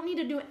 You don't need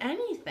to do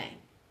anything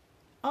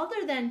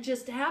other than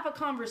just have a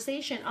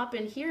conversation up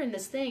in here in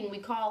this thing we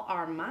call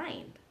our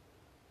mind.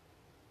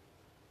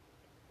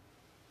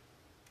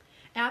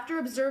 After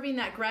observing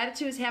that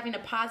gratitude is having a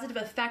positive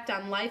effect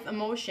on life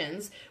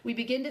emotions, we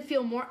begin to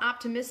feel more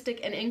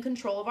optimistic and in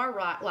control of our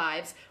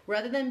lives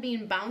rather than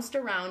being bounced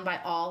around by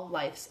all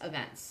life's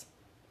events.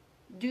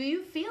 Do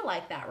you feel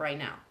like that right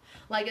now?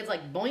 Like it's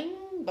like boing,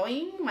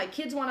 boing. My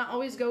kids want to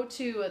always go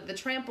to the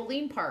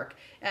trampoline park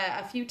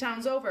a few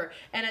towns over,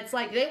 and it's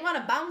like they want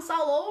to bounce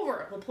all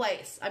over the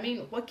place. I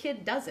mean, what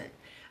kid doesn't?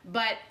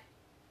 But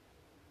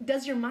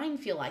does your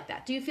mind feel like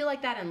that? Do you feel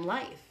like that in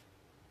life?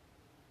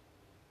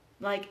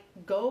 Like,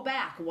 go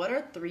back. What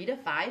are 3 to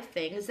 5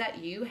 things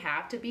that you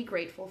have to be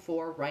grateful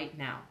for right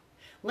now?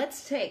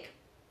 Let's take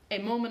a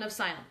moment of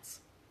silence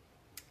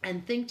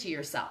and think to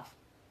yourself,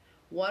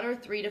 what are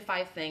 3 to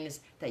 5 things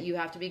that you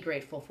have to be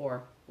grateful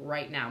for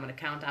right now? I'm going to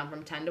count down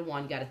from 10 to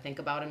 1. You got to think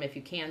about them. If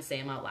you can, say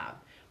them out loud.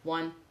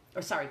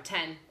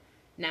 10,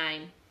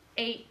 9,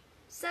 8,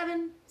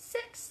 7,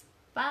 6,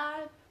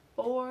 5,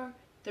 4,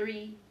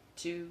 3,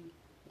 2,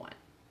 1.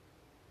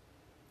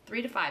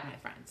 3 to 5, my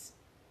friends.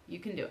 You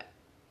can do it.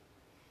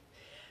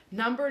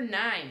 Number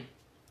 9,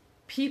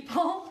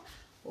 people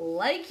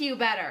like you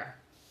better.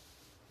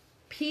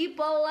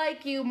 People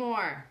like you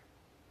more.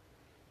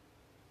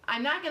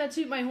 I'm not going to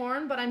toot my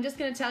horn, but I'm just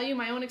going to tell you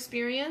my own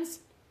experience.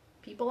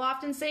 People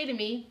often say to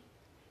me,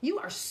 "You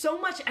are so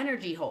much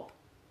energy, Hope.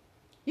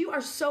 You are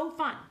so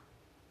fun."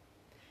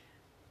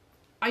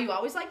 Are you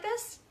always like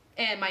this?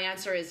 And my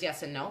answer is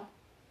yes and no.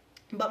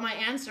 But my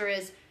answer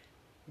is,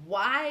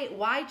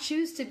 why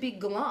choose to be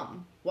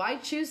glum? Why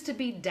choose to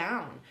be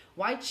down?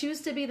 Why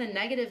choose to be the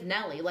negative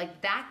Nelly?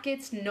 Like, that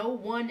gets no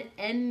one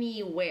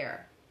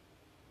anywhere.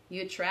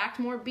 You attract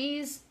more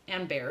bees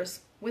and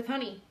bears with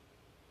honey.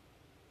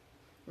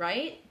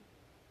 Right?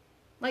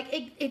 Like,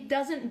 it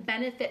doesn't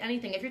benefit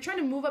anything. If you're trying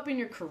to move up in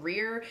your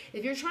career,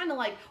 if you're trying to,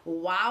 like,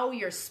 wow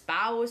your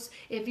spouse,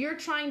 if you're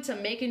trying to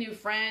make a new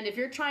friend, if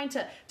you're trying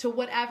to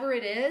whatever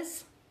it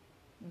is,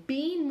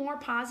 being more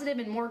positive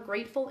and more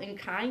grateful and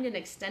kind and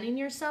extending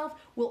yourself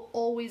will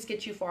always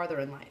get you farther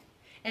in life.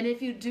 And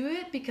if you do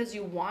it because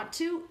you want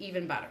to,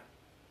 even better.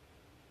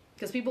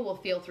 Because people will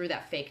feel through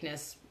that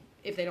fakeness.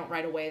 If they don't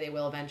right away, they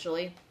will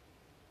eventually.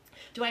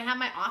 Do I have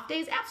my off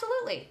days?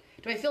 Absolutely.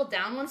 Do I feel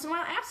down once in a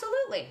while?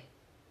 Absolutely.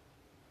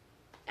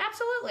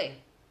 Absolutely.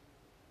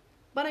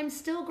 But I'm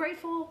still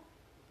grateful.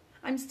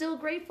 I'm still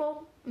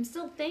grateful. I'm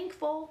still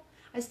thankful.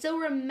 I still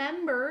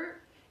remember,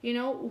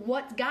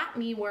 what got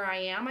me where I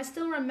am. I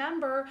still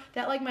remember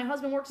that, like, my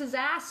husband works his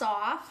ass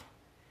off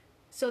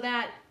so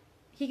that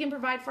he can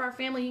provide for our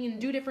family. He can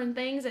do different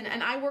things. And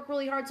I work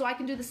really hard so I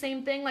can do the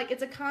same thing. Like,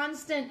 it's a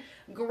constant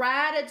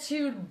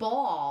gratitude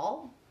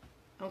ball.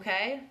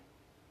 Okay?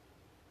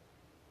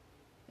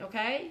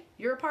 Okay?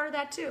 You're a part of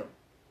that too.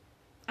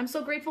 I'm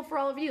so grateful for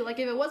all of you. Like,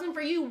 if it wasn't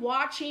for you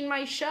watching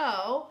my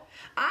show,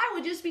 I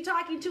would just be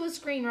talking to a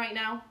screen right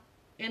now.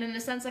 And in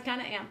a sense, I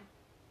kind of am.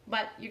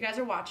 But you guys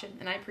are watching,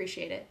 and I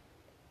appreciate it.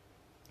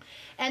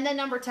 And then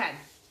number 10,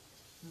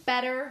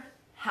 better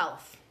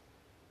health.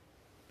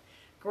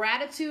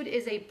 Gratitude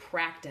is a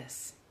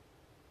practice.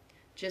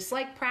 Just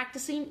like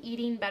practicing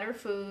eating better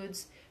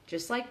foods,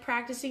 just like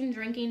practicing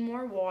drinking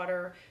more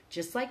water,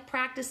 just like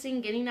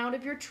practicing getting out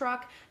of your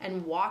truck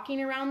and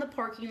walking around the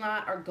parking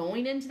lot, or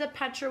going into the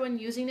Petro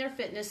and using their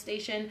fitness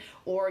station,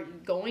 or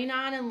going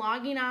on and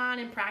logging on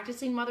and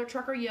practicing mother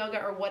trucker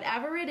yoga, or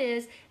whatever it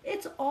is,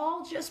 it's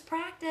all just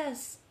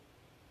practice.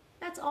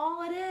 That's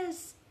all it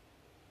is.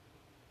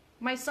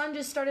 My son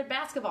just started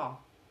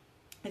basketball.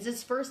 It's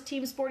his first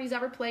team sport he's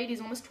ever played. He's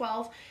almost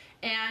 12,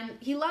 and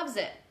he loves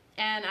it.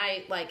 And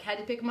I had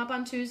to pick him up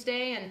on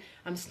Tuesday, and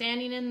I'm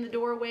standing in the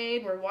doorway,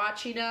 and we're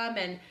watching them,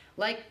 and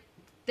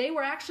they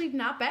were actually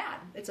not bad.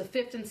 It's a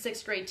 5th and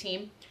 6th grade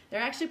team. They're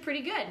actually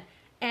pretty good.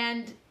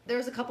 And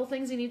there's a couple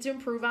things he needs to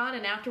improve on,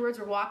 and afterwards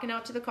we're walking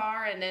out to the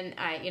car, and then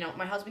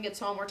my husband gets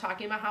home, we're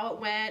talking about how it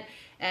went,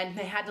 and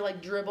they had to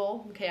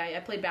dribble. Okay, I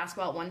played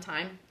basketball at one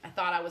time. I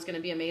thought I was going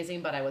to be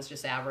amazing, but I was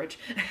just average.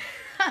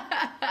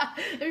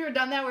 Have you ever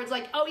done that where it's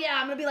like, oh yeah,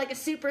 I'm going to be like a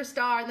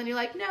superstar, and then you're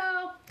like,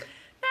 no,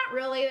 not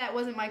really. That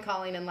wasn't my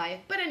calling in life.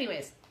 But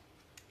anyways,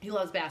 he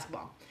loves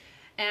basketball.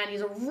 And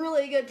he's a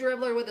really good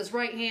dribbler with his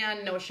right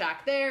hand, no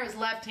shock there. His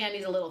left hand,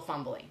 he's a little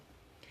fumbling.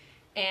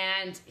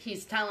 And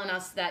he's telling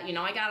us that,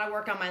 I got to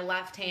work on my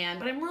left hand,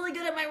 but I'm really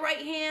good at my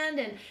right hand,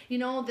 and,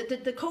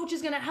 the coach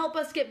is going to help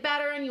us get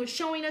better, and he was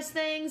showing us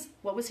things.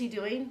 What was he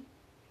doing?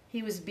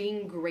 He was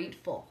being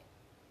grateful.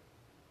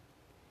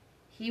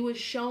 He was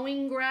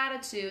showing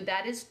gratitude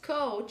that his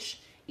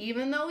coach,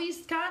 even though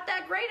he's not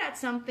that great at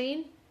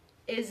something,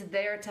 is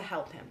there to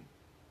help him.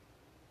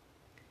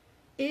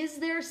 Is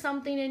there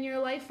something in your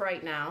life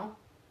right now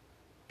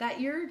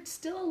that you're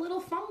still a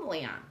little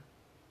fumbly on?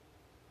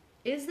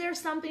 Is there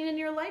something in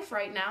your life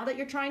right now that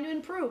you're trying to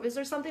improve? Is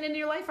there something in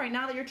your life right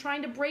now that you're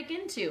trying to break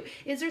into?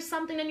 Is there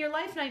something in your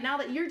life right now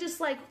that you're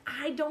just like,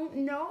 I don't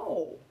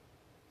know?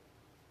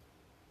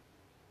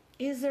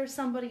 Is there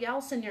somebody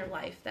else in your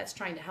life that's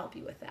trying to help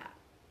you with that?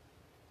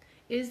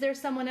 Is there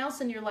someone else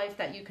in your life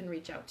that you can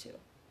reach out to?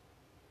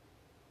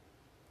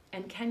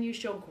 And can you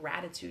show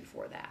gratitude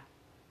for that?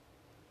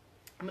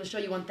 I'm going to show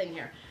you one thing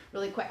here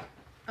really quick.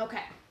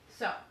 Okay,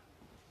 so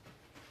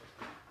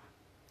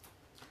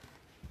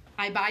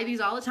I buy these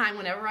all the time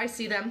whenever I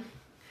see them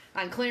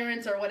on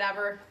clearance or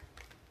whatever.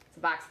 It's a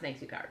box of thank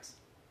you cards.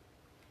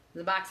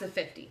 It's a box of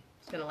 50.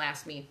 It's going to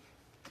last me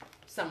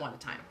somewhat of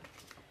time.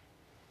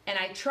 And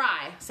I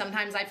try,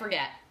 sometimes I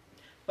forget,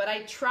 but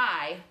I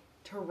try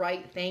to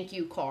write thank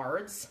you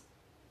cards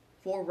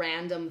for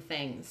random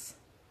things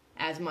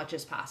as much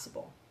as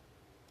possible.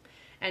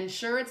 And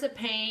sure, it's a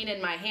pain,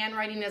 and my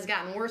handwriting has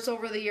gotten worse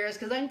over the years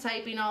because I'm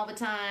typing all the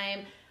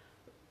time.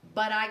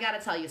 But I got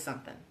to tell you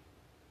something.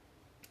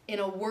 In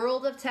a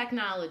world of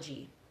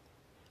technology,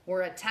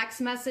 where a text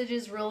message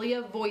is really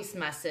a voice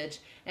message,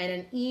 and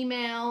an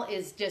email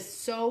is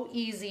just so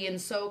easy and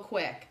so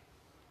quick,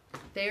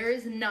 there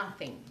is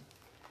nothing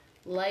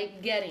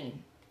like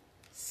getting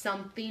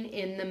something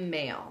in the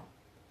mail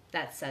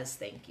that says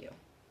thank you.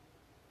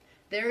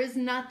 There is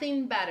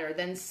nothing better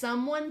than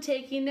someone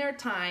taking their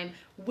time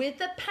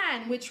with a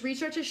pen, which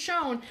research has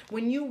shown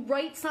when you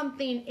write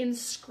something in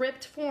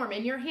script form,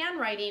 in your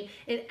handwriting,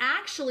 it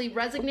actually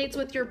resonates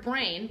with your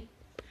brain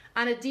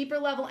on a deeper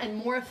level and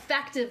more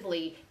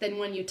effectively than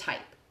when you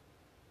type.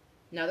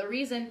 Another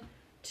reason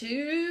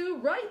to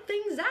write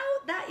things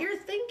out that you're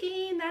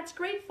thinking. That's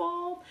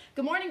grateful.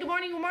 Good morning, good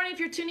morning, good morning. If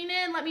you're tuning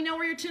in, let me know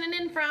where you're tuning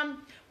in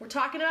from. We're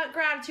talking about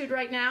gratitude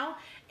right now.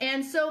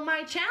 And so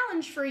my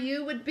challenge for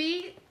you would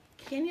be,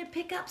 can you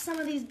pick up some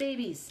of these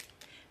babies?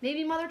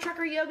 Maybe Mother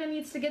Trucker Yoga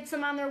needs to get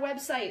some on their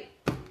website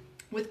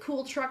with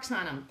cool trucks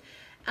on them.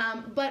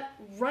 But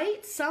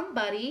write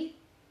somebody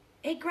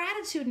a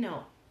gratitude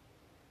note.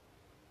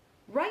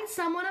 Write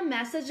someone a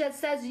message that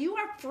says, you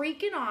are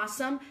freaking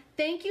awesome.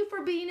 Thank you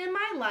for being in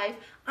my life.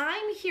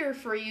 I'm here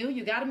for you.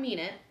 You got to mean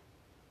it.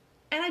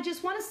 And I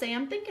just want to say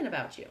I'm thinking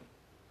about you.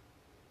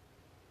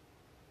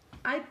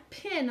 I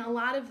pin a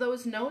lot of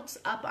those notes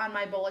up on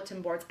my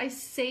bulletin boards. I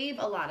save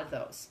a lot of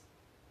those.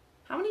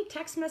 How many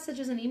text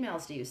messages and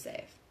emails do you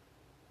save?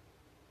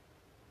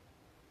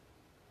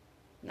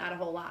 Not a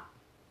whole lot.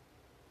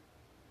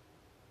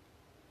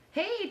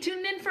 Hey,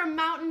 tuned in from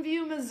Mountain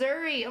View,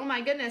 Missouri. Oh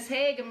my goodness.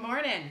 Hey, good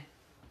morning.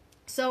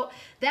 So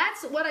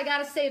that's what I got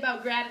to say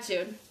about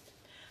gratitude.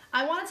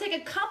 I want to take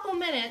a couple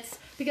minutes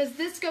because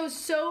this goes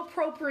so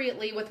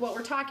appropriately with what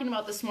we're talking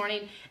about this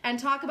morning and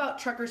talk about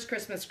Truckers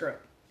Christmas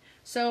Group.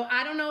 So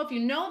I don't know if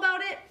you know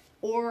about it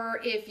or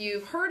if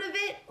you've heard of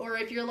it or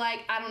if you're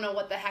like, I don't know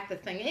what the heck the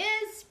thing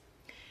is.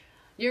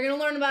 You're going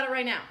to learn about it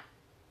right now.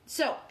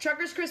 So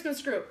Truckers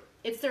Christmas Group,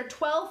 it's their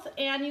 12th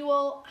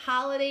annual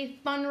holiday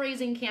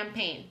fundraising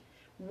campaign.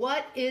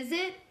 What is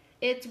it?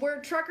 It's where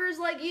truckers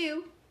like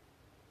you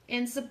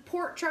and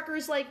support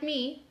truckers like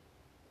me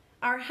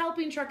are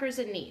helping truckers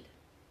in need.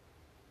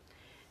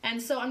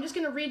 And so I'm just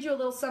going to read you a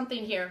little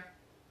something here.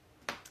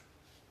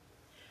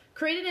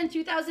 Created in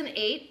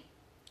 2008,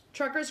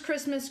 Truckers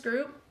Christmas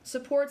Group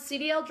supports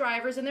CDL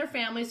drivers and their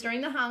families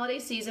during the holiday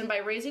season by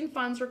raising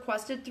funds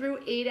requested through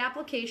aid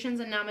applications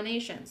and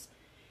nominations.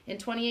 In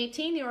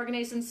 2018, the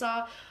organization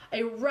saw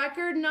a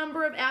record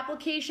number of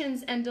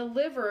applications and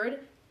delivered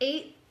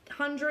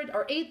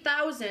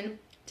 $8,000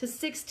 to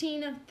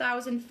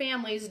 16,000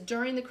 families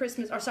during the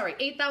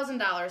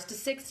 $8,000 to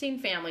 16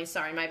 families,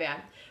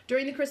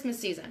 during the Christmas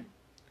season.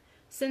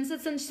 Since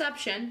its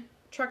inception,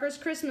 Truckers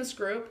Christmas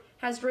Group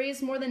has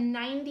raised more than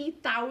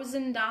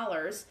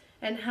 $90,000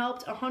 and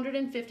helped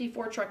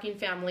 154 trucking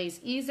families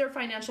ease their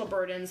financial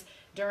burdens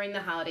during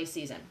the holiday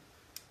season.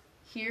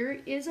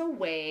 Here is a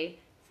way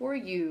for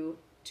you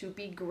to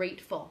be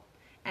grateful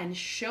and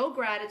show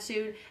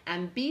gratitude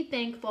and be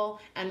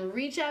thankful and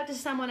reach out to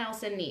someone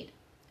else in need.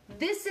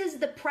 This is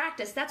the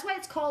practice. That's why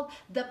it's called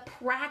the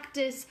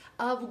practice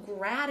of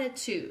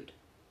gratitude.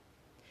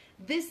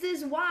 This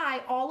is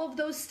why all of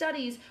those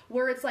studies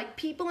where it's like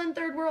people in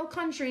third world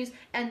countries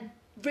and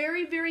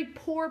very, very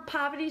poor,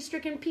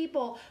 poverty-stricken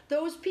people,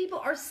 those people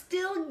are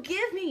still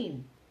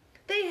giving.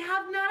 They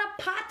have not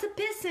a pot to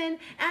piss in,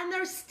 and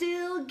they're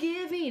still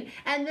giving.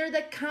 And they're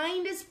the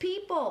kindest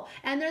people,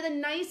 and they're the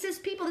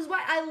nicest people. This is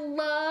why I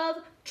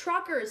love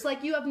truckers.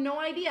 Like, you have no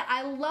idea.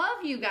 I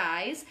love you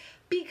guys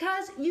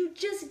because you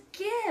just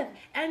give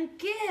and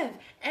give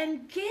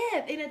and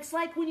give. And it's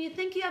like when you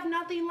think you have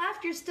nothing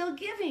left, you're still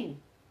giving.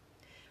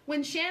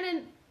 When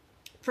Shannon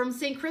from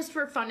St.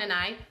 Christopher Fund and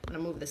I'm going to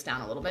move this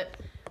down a little bit,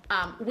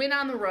 went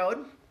on the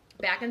road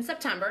back in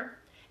September,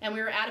 and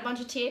we were at a bunch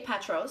of TA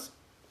Petros,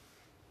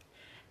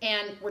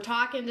 and we're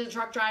talking to the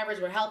truck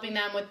drivers, we're helping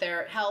them with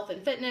their health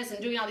and fitness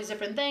and doing all these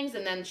different things,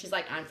 and then she's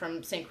like, I'm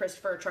from St.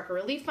 Christopher Trucker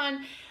Relief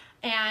Fund,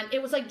 and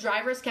it was like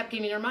drivers kept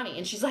giving her money,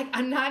 and she's like,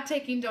 I'm not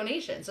taking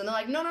donations, and they're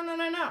like,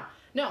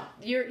 no,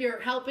 you're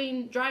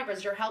helping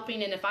drivers, you're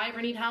helping, and if I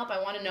ever need help,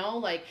 I want to know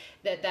like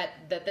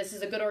that this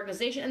is a good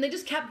organization, and they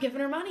just kept giving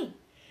her money.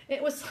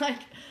 It was like,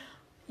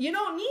 you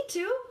don't need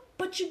to,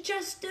 but you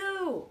just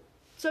do.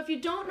 So if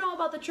you don't know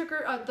about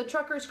the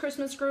Truckers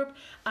Christmas Group,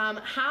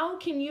 how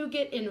can you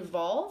get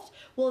involved?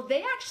 Well,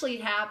 they actually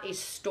have a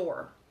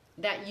store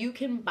that you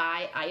can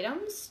buy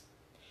items,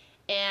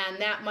 and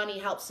that money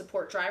helps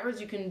support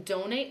drivers. You can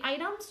donate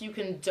items, you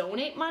can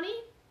donate money,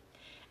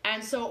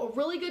 and so a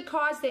really good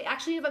cause. They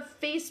actually have a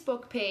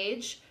Facebook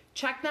page.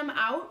 Check them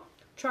out,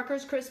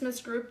 Truckers Christmas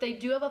Group. They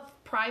do have a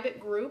private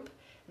group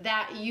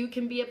that you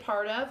can be a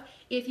part of.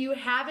 If you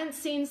haven't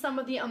seen some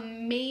of the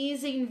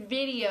amazing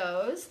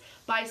videos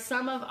by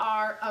some of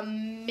our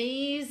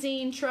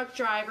amazing truck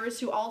drivers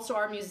who also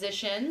are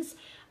musicians,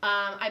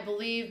 I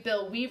believe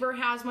Bill Weaver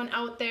has one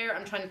out there.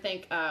 I'm trying to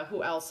think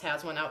who else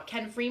has one out.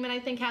 Ken Freeman, I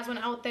think, has one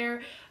out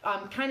there,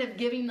 kind of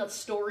giving the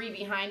story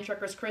behind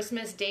Truckers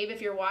Christmas. Dave,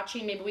 if you're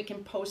watching, maybe we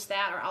can post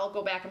that, or I'll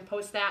go back and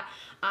post that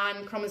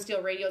on Chrome and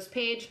Steel Radio's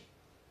page.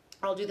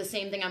 I'll do the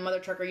same thing on Mother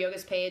Trucker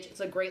Yoga's page. It's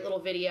a great little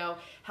video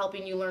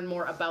helping you learn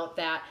more about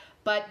that.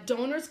 But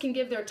donors can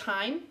give their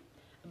time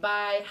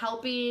by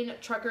helping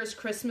Truckers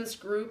Christmas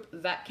Group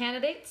vet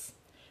candidates.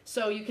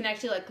 So you can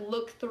actually like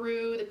look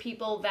through the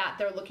people that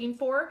they're looking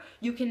for.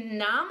 You can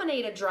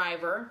nominate a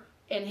driver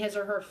and his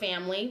or her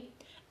family,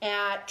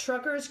 at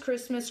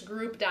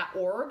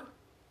truckerschristmasgroup.org.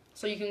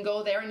 So you can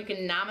go there and you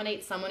can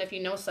nominate someone if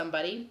you know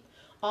somebody.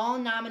 All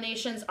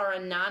nominations are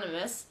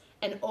anonymous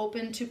and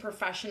open to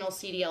professional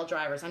CDL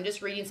drivers. I'm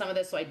just reading some of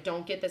this so I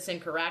don't get this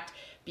incorrect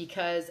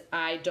because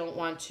I don't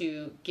want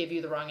to give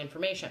you the wrong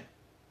information.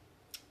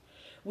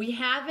 We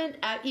haven't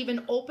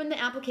even opened the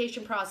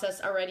application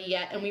process already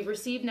yet, and we've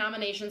received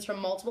nominations from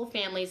multiple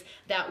families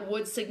that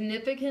would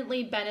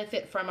significantly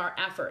benefit from our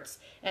efforts.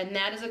 And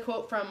that is a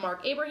quote from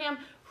Mark Abraham,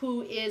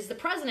 who is the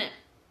president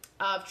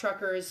of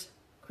Truckers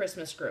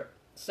Christmas Group.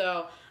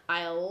 So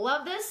I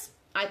love this.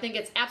 I think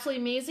it's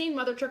absolutely amazing.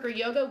 Mother Trucker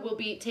Yoga will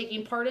be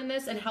taking part in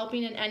this and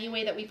helping in any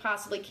way that we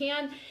possibly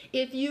can.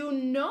 If you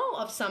know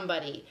of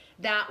somebody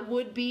that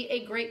would be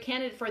a great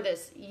candidate for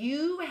this,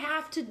 you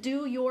have to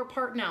do your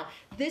part now.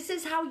 This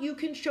is how you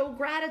can show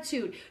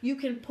gratitude. You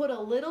can put a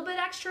little bit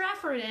extra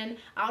effort in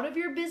out of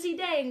your busy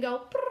day and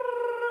go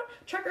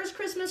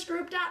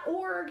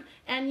truckerschristmasgroup.org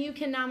and you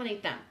can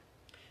nominate them.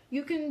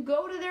 You can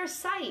go to their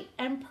site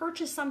and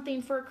purchase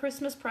something for a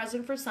Christmas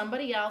present for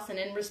somebody else, and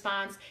in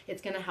response,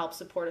 it's going to help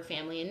support a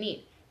family in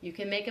need. You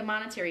can make a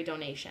monetary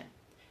donation.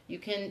 You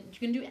can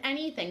do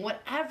anything,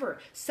 whatever,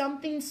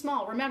 something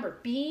small. Remember,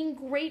 being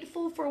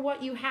grateful for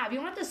what you have. You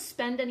don't have to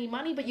spend any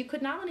money, but you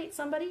could nominate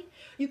somebody.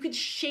 You could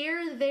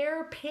share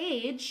their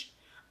page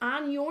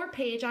on your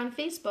page on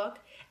Facebook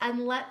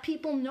and let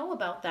people know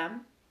about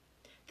them.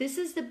 This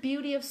is the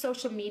beauty of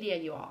social media,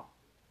 you all.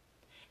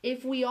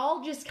 If we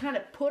all just kind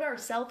of put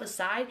ourselves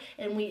aside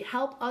and we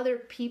help other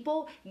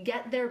people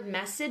get their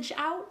message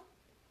out,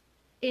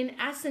 in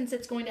essence,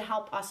 it's going to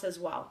help us as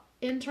well,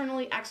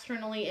 internally,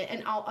 externally,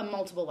 and on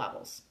multiple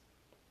levels.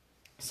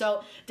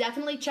 So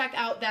definitely check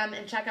out them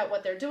and check out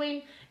what they're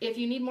doing. If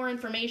you need more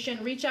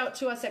information, reach out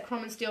to us at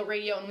Chrome and Steel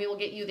Radio and we will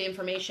get you the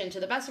information to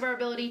the best of our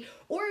ability,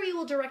 or we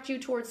will direct you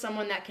towards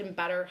someone that can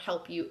better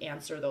help you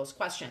answer those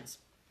questions.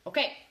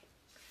 Okay,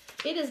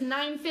 it is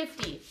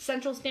 9:50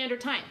 Central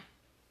Standard Time.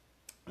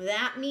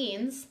 That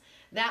means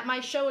that my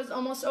show is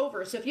almost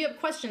over. So if you have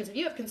questions, if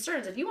you have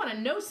concerns, if you want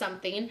to know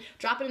something,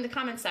 drop it in the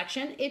comment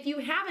section. If you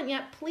haven't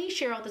yet, please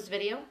share out this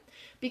video,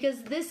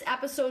 because this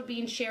episode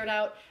being shared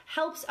out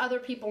helps other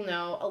people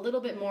know a little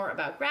bit more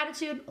about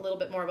gratitude, a little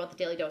bit more about the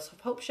Daily Dose of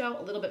Hope show,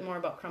 a little bit more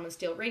about Chrome and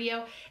Steel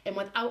Radio. And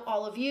without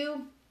all of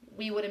you,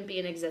 we wouldn't be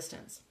in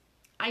existence.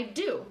 I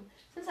do,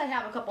 since I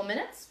have a couple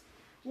minutes,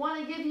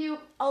 want to give you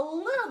a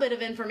little bit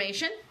of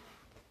information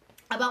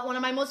about one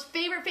of my most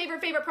favorite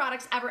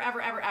products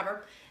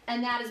ever,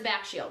 and that is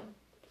Back Shield.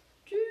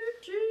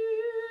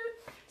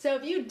 So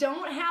if you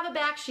don't have a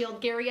Back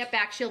Shield, Gary at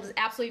Back Shield is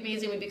absolutely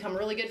amazing. We've become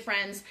really good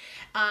friends.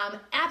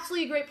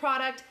 Absolutely a great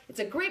product. It's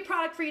a great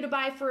product for you to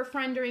buy for a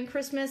friend during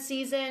Christmas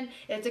season.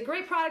 It's a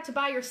great product to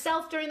buy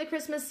yourself during the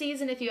Christmas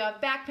season if you have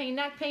back pain,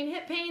 neck pain,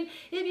 hip pain.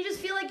 If you just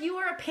feel like you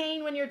are a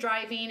pain when you're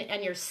driving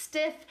and you're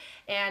stiff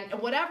and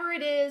whatever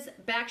it is,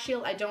 Back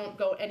Shield, I don't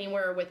go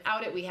anywhere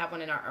without it. We have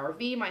one in our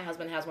RV. My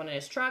husband has one in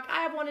his truck.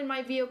 I have one in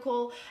my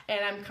vehicle,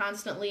 and I'm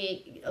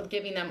constantly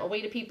giving them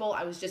away to people.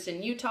 I was just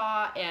in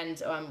Utah,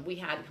 and we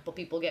had a couple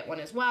people get one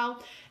as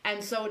well.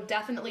 And so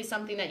definitely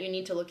something that you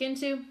need to look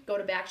into. Go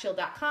to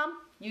backshield.com,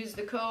 use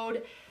the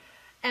code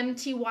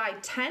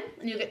MTY10,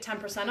 and you'll get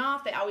 10%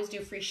 off. They always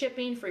do free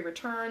shipping, free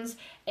returns,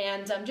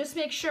 and just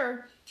make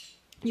sure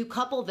you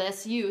couple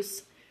this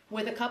use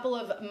with a couple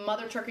of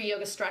Mother Trucker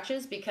Yoga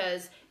stretches,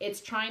 because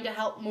it's trying to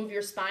help move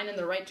your spine in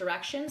the right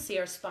direction. See,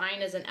 our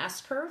spine is an S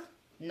curve,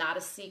 not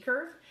a C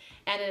curve,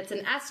 and it's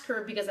an S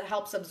curve because it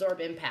helps absorb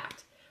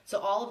impact. So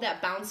all of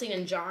that bouncing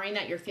and jarring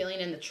that you're feeling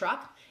in the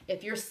truck,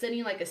 if you're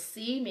sitting like a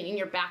C, meaning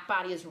your back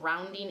body is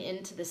rounding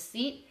into the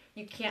seat,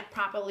 you can't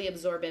properly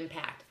absorb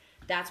impact.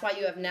 That's why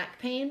you have neck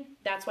pain.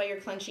 That's why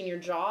you're clenching your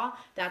jaw.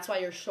 That's why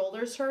your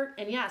shoulders hurt.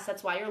 And yes,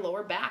 that's why your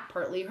lower back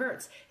partly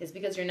hurts, is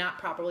because you're not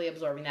properly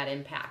absorbing that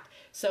impact.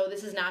 So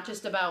this is not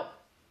just about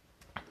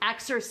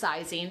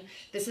exercising.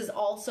 This is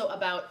also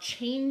about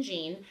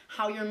changing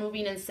how you're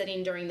moving and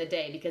sitting during the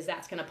day, because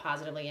that's going to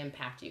positively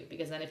impact you.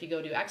 Because then if you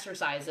go do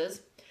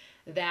exercises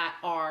that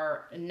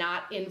are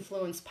not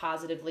influenced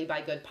positively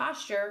by good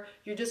posture,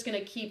 you're just going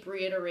to keep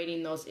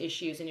reiterating those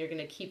issues and you're going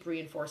to keep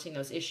reinforcing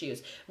those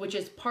issues, which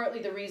is partly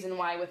the reason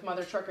why with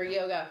Mother Trucker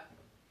Yoga,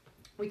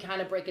 we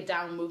kind of break it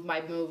down move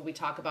by move. We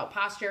talk about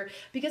posture,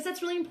 because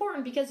that's really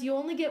important, because you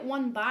only get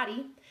one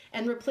body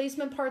and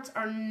replacement parts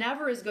are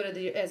never as good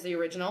as the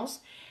originals.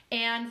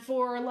 And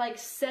for like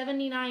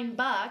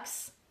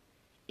 $79,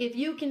 if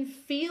you can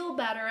feel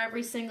better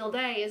every single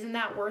day, isn't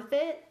that worth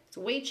it? It's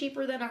way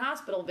cheaper than a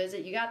hospital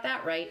visit. You got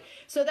that right.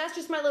 So that's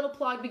just my little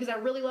plug, because I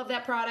really love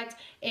that product,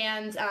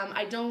 and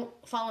I don't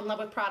fall in love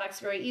with products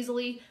very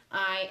easily.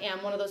 I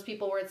am one of those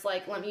people where it's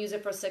like, let me use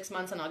it for 6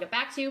 months and I'll get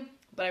back to you.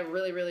 But I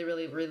really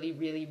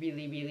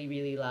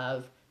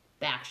love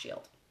Back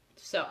Shield.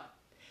 So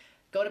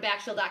go to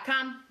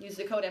backshield.com, use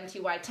the code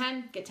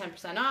MTY10, get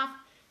 10% off,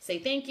 say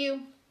thank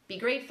you, be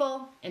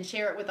grateful, and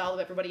share it with all of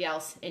everybody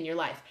else in your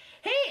life.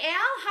 Hey, Al,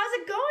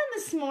 how's it going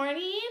this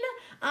morning?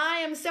 I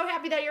am so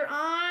happy that you're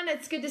on.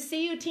 It's good to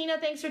see you. Tina,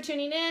 thanks for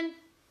tuning in.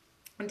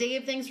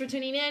 Dave, thanks for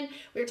tuning in.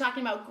 We were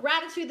talking about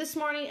gratitude this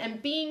morning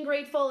and being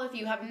grateful. If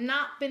you have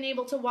not been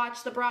able to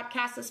watch the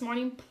broadcast this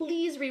morning,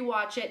 please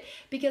rewatch it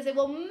because it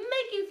will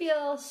make you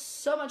feel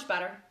so much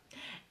better.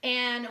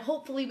 And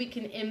hopefully we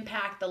can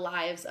impact the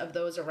lives of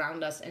those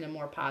around us in a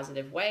more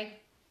positive way.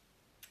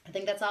 I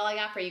think that's all I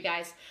got for you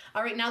guys.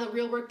 All right, now the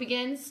real work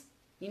begins.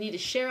 You need to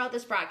share out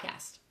this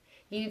broadcast.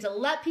 You need to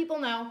let people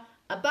know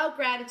about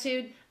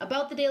gratitude,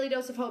 about the Daily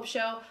Dose of Hope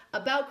show,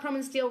 about Chrome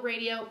and Steel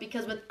Radio,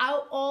 because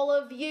without all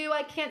of you,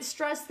 I can't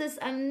stress this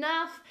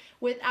enough,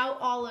 without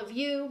all of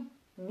you,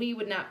 we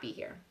would not be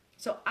here.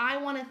 So I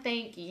want to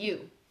thank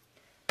you.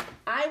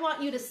 I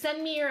want you to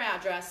send me your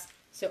address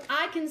so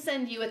I can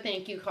send you a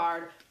thank you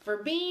card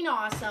for being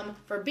awesome,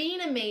 for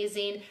being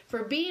amazing,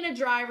 for being a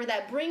driver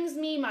that brings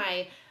me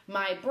my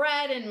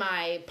bread and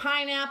my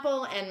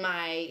pineapple and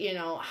my,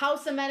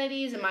 house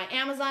amenities and my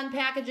Amazon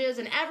packages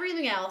and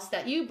everything else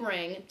that you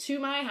bring to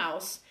my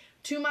house,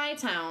 to my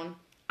town.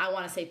 I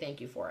want to say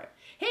thank you for it.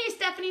 Hey,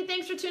 Stephanie,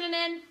 thanks for tuning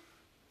in.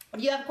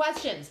 If you have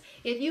questions,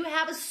 if you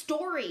have a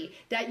story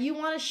that you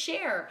want to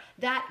share,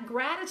 that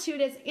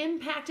gratitude has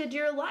impacted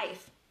your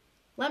life,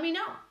 let me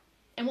know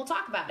and we'll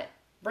talk about it.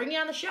 Bring me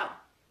on the show.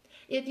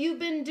 If you've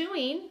been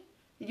doing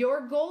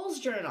your goals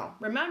journal,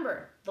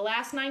 remember the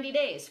last 90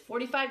 days,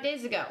 45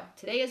 days ago.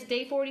 Today is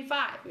day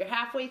 45. You're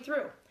halfway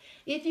through.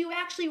 If you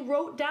actually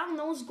wrote down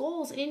those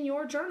goals in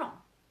your journal,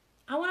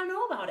 I want to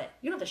know about it.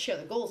 You don't have to share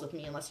the goals with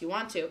me unless you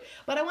want to,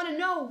 but I want to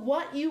know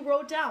what you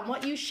wrote down,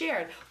 what you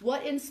shared,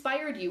 what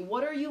inspired you,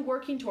 what are you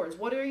working towards,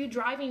 what are you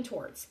driving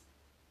towards.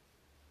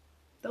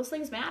 Those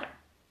things matter.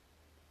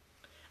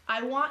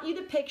 I want you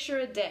to picture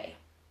a day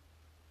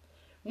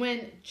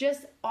when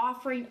just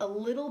offering a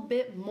little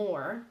bit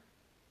more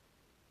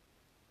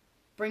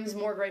brings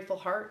more grateful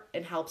heart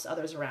and helps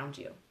others around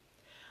you.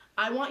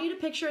 I want you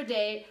to picture a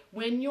day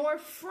when your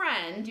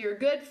friend, your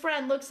good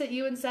friend, looks at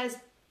you and says,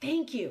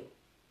 thank you.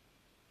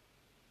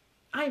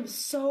 I'm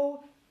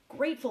so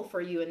grateful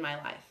for you in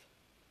my life.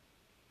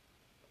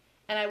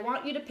 And I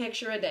want you to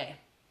picture a day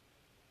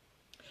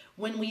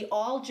when we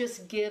all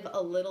just give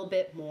a little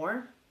bit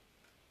more,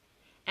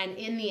 and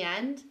in the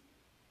end,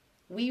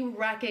 we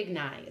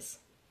recognize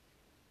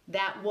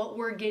that what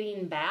we're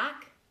getting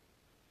back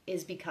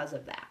is because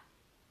of that.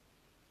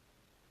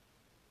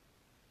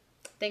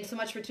 Thanks so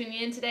much for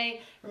tuning in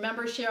today.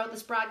 Remember, share out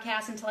this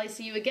broadcast until I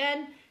see you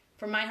again.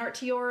 From my heart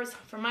to yours,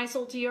 from my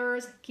soul to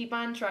yours, keep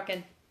on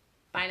trucking.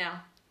 Bye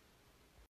now.